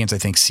Canadians, I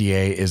think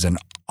CA is an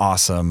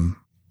awesome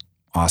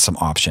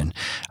option.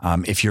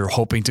 If you're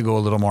hoping to go a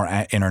little more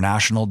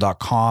international,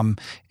 .com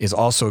is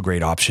also a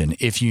great option.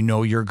 If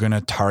you're going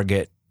to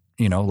target,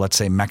 let's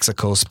say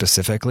Mexico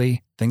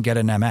specifically, then get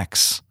an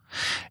MX.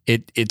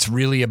 It's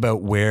really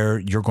about where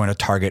you're going to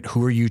target,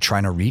 who are you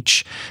trying to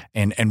reach,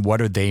 and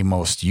what are they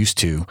most used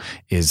to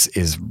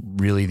is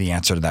really the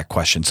answer to that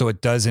question. So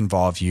it does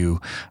involve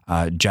you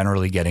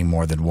generally getting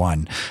more than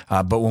one.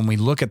 But when we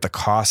look at the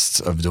costs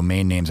of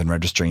domain names and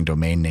registering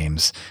domain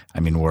names, I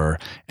mean, we're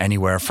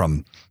anywhere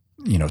from,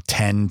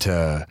 $10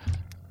 to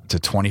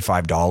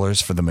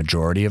 $25 for the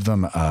majority of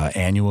them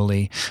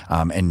annually.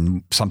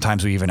 And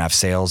sometimes we even have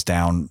sales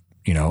down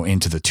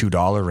into the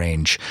 $2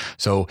 range.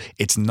 So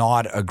it's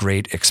not a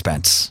great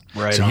expense.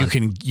 Right. So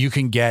you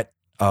can get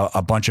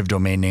a bunch of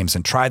domain names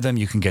and try them.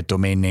 You can get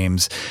domain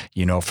names,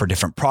 for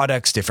different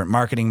products, different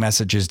marketing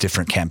messages,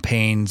 different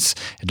campaigns.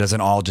 It doesn't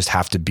all just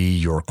have to be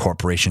your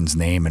corporation's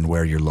name and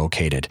where you're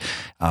located.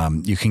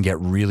 You can get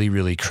really,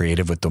 really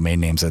creative with domain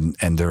names, and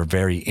they're a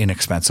very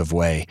inexpensive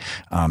way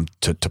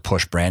to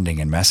push branding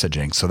and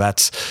messaging. So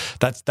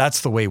that's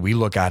the way we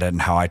look at it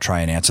and how I try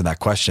and answer that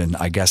question.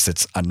 I guess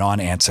it's a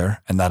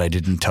non-answer, and that I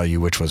didn't tell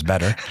you which was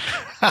better.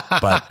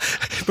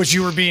 But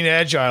you were being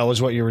agile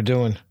is what you were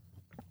doing.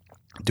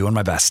 Doing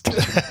my best.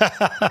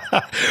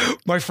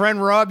 My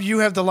friend Rob, you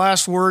have the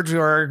last word to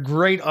our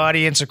great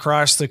audience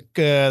across the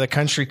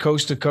country,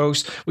 coast to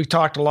coast. We've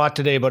talked a lot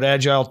today about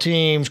agile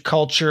teams,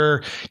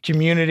 culture,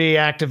 community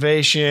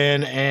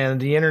activation, and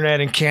the internet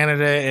in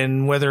Canada,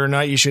 and whether or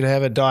not you should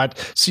have a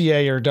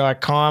 .ca or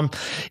 .com.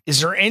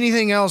 Is there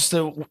anything else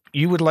that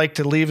you would like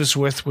to leave us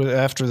with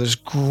after this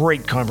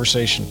great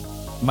conversation?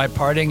 My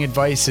parting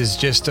advice is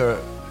just to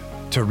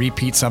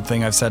repeat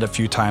something I've said a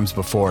few times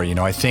before.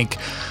 I think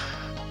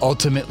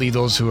ultimately,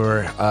 those who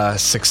are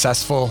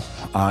successful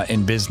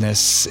in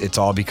business, it's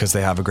all because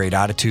they have a great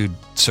attitude.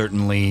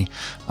 Certainly,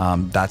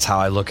 that's how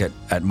I look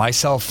at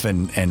myself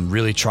and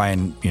really try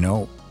and,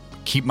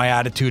 keep my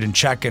attitude in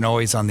check and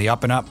always on the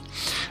up and up.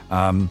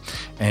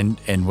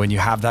 And when you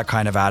have that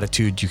kind of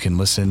attitude, you can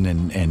listen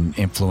and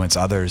influence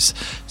others.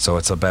 So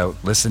it's about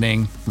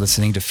listening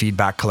to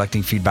feedback,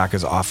 collecting feedback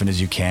as often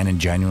as you can, and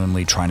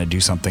genuinely trying to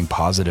do something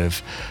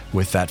positive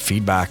with that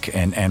feedback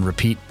and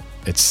repeat.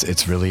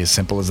 It's really as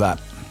simple as that.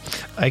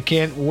 I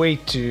can't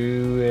wait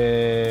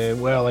to,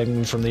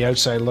 from the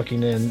outside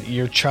looking in,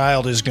 your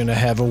child is going to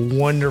have a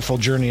wonderful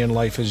journey in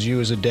life as you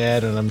as a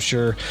dad, and I'm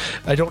sure,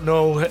 I don't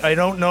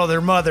know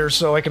their mother,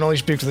 so I can only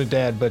speak for the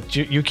dad, but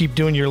you keep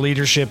doing your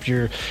leadership,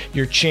 your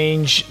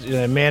change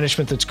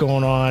management that's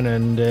going on,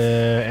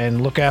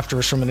 and look after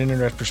us from an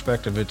internet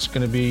perspective. It's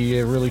going to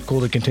be really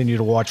cool to continue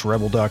to watch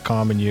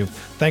Rebel.com and you.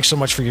 Thanks so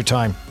much for your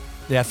time.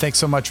 Yeah, thanks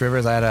so much,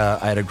 Rivers. I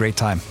had a great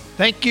time.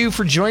 Thank you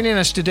for joining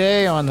us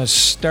today on the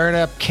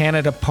Startup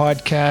Canada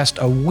podcast,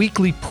 a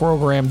weekly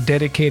program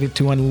dedicated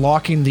to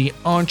unlocking the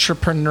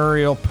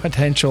entrepreneurial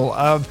potential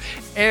of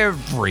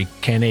every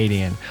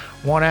Canadian.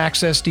 Want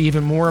access to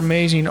even more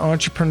amazing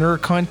entrepreneur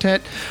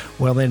content?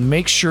 Well, then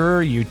make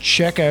sure you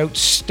check out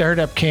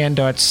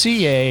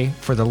startupcan.ca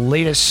for the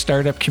latest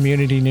startup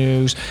community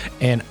news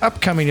and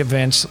upcoming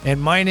events.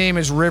 And my name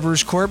is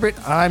Rivers Corbett.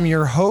 I'm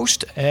your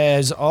host.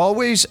 As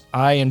always,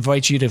 I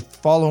invite you to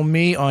follow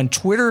me on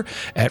Twitter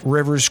at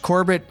Rivers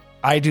Corbett.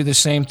 I do the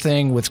same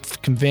thing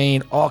with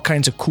conveying all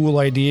kinds of cool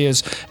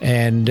ideas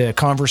and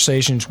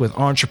conversations with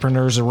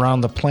entrepreneurs around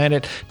the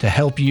planet to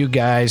help you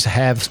guys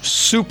have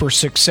super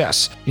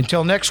success.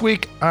 Until next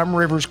week, I'm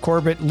Rivers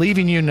Corbett,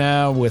 leaving you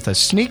now with a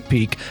sneak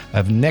peek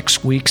of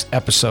next week's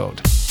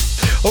episode.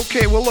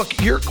 Okay, well,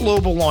 look, you're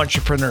global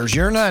entrepreneurs.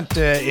 You're not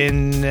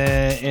in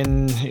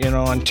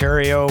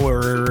Ontario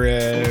or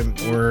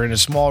in a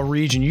small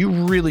region. You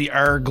really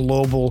are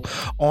global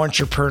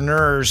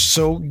entrepreneurs.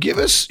 So give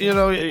us,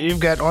 you've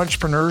got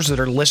entrepreneurs that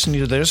are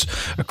listening to this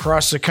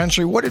across the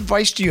country. What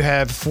advice do you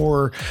have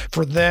for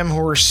them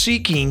who are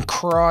seeking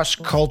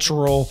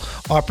cross-cultural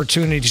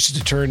opportunities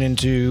to turn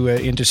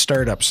into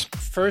startups?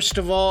 First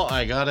of all,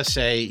 I gotta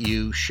say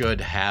you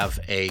should have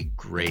a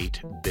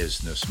great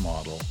business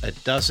model.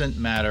 It doesn't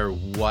matter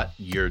what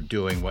you're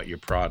doing, what your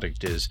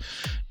product is,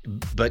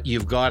 but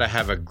you've got to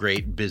have a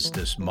great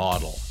business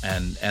model,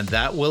 and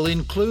that will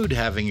include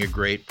having a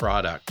great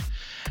product.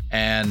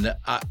 And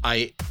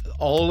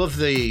all of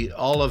the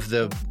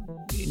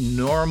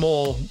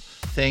normal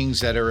things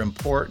that are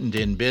important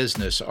in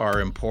business are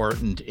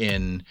important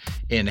in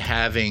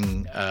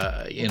having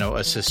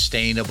a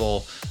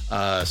sustainable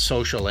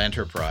social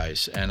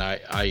enterprise. And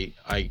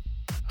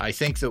I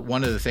think that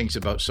one of the things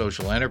about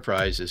social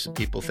enterprise is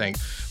people think,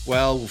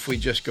 well, if we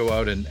just go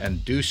out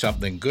and do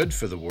something good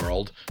for the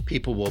world,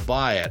 people will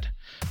buy it.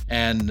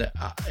 And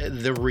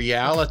the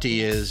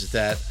reality is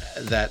that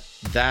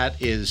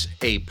is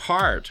a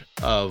part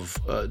of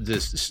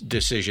this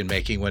decision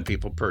making when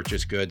people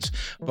purchase goods,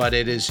 but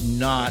it is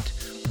not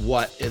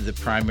what the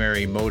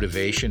primary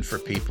motivation for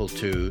people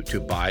to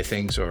buy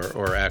things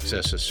or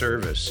access a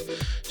service.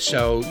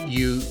 So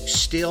you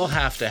still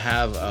have to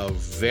have a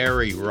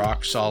very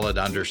rock solid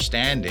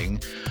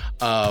understanding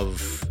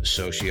of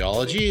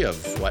sociology,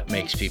 of what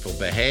makes people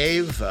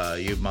behave.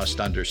 You must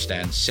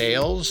understand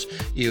sales.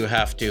 You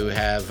have to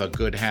have a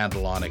good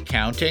handle on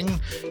accounting.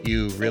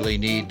 You really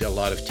need a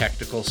lot of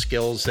technical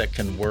skills that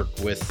can work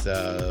with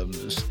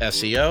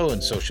SEO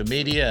and social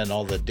media and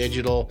all the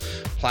digital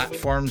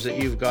platforms that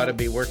you've got to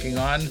be working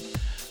on.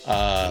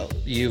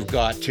 You've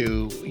got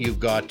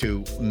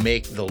to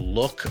make the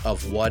look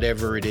of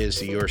whatever it is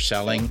that you're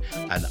selling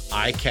an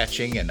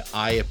eye-catching and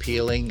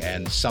eye-appealing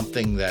and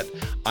something that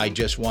I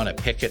just want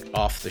to pick it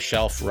off the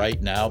shelf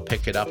right now,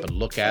 pick it up and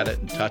look at it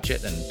and touch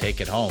it and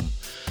take it home.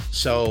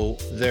 So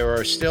there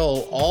are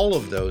still all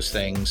of those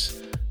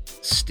things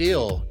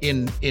still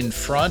in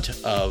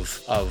front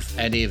of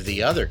any of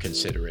the other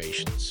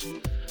considerations.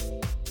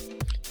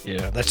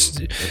 Yeah,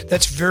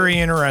 that's very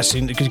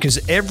interesting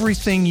because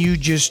everything you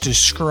just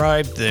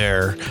described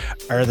there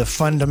are the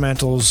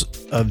fundamentals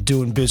of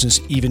doing business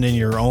even in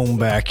your own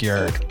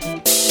backyard.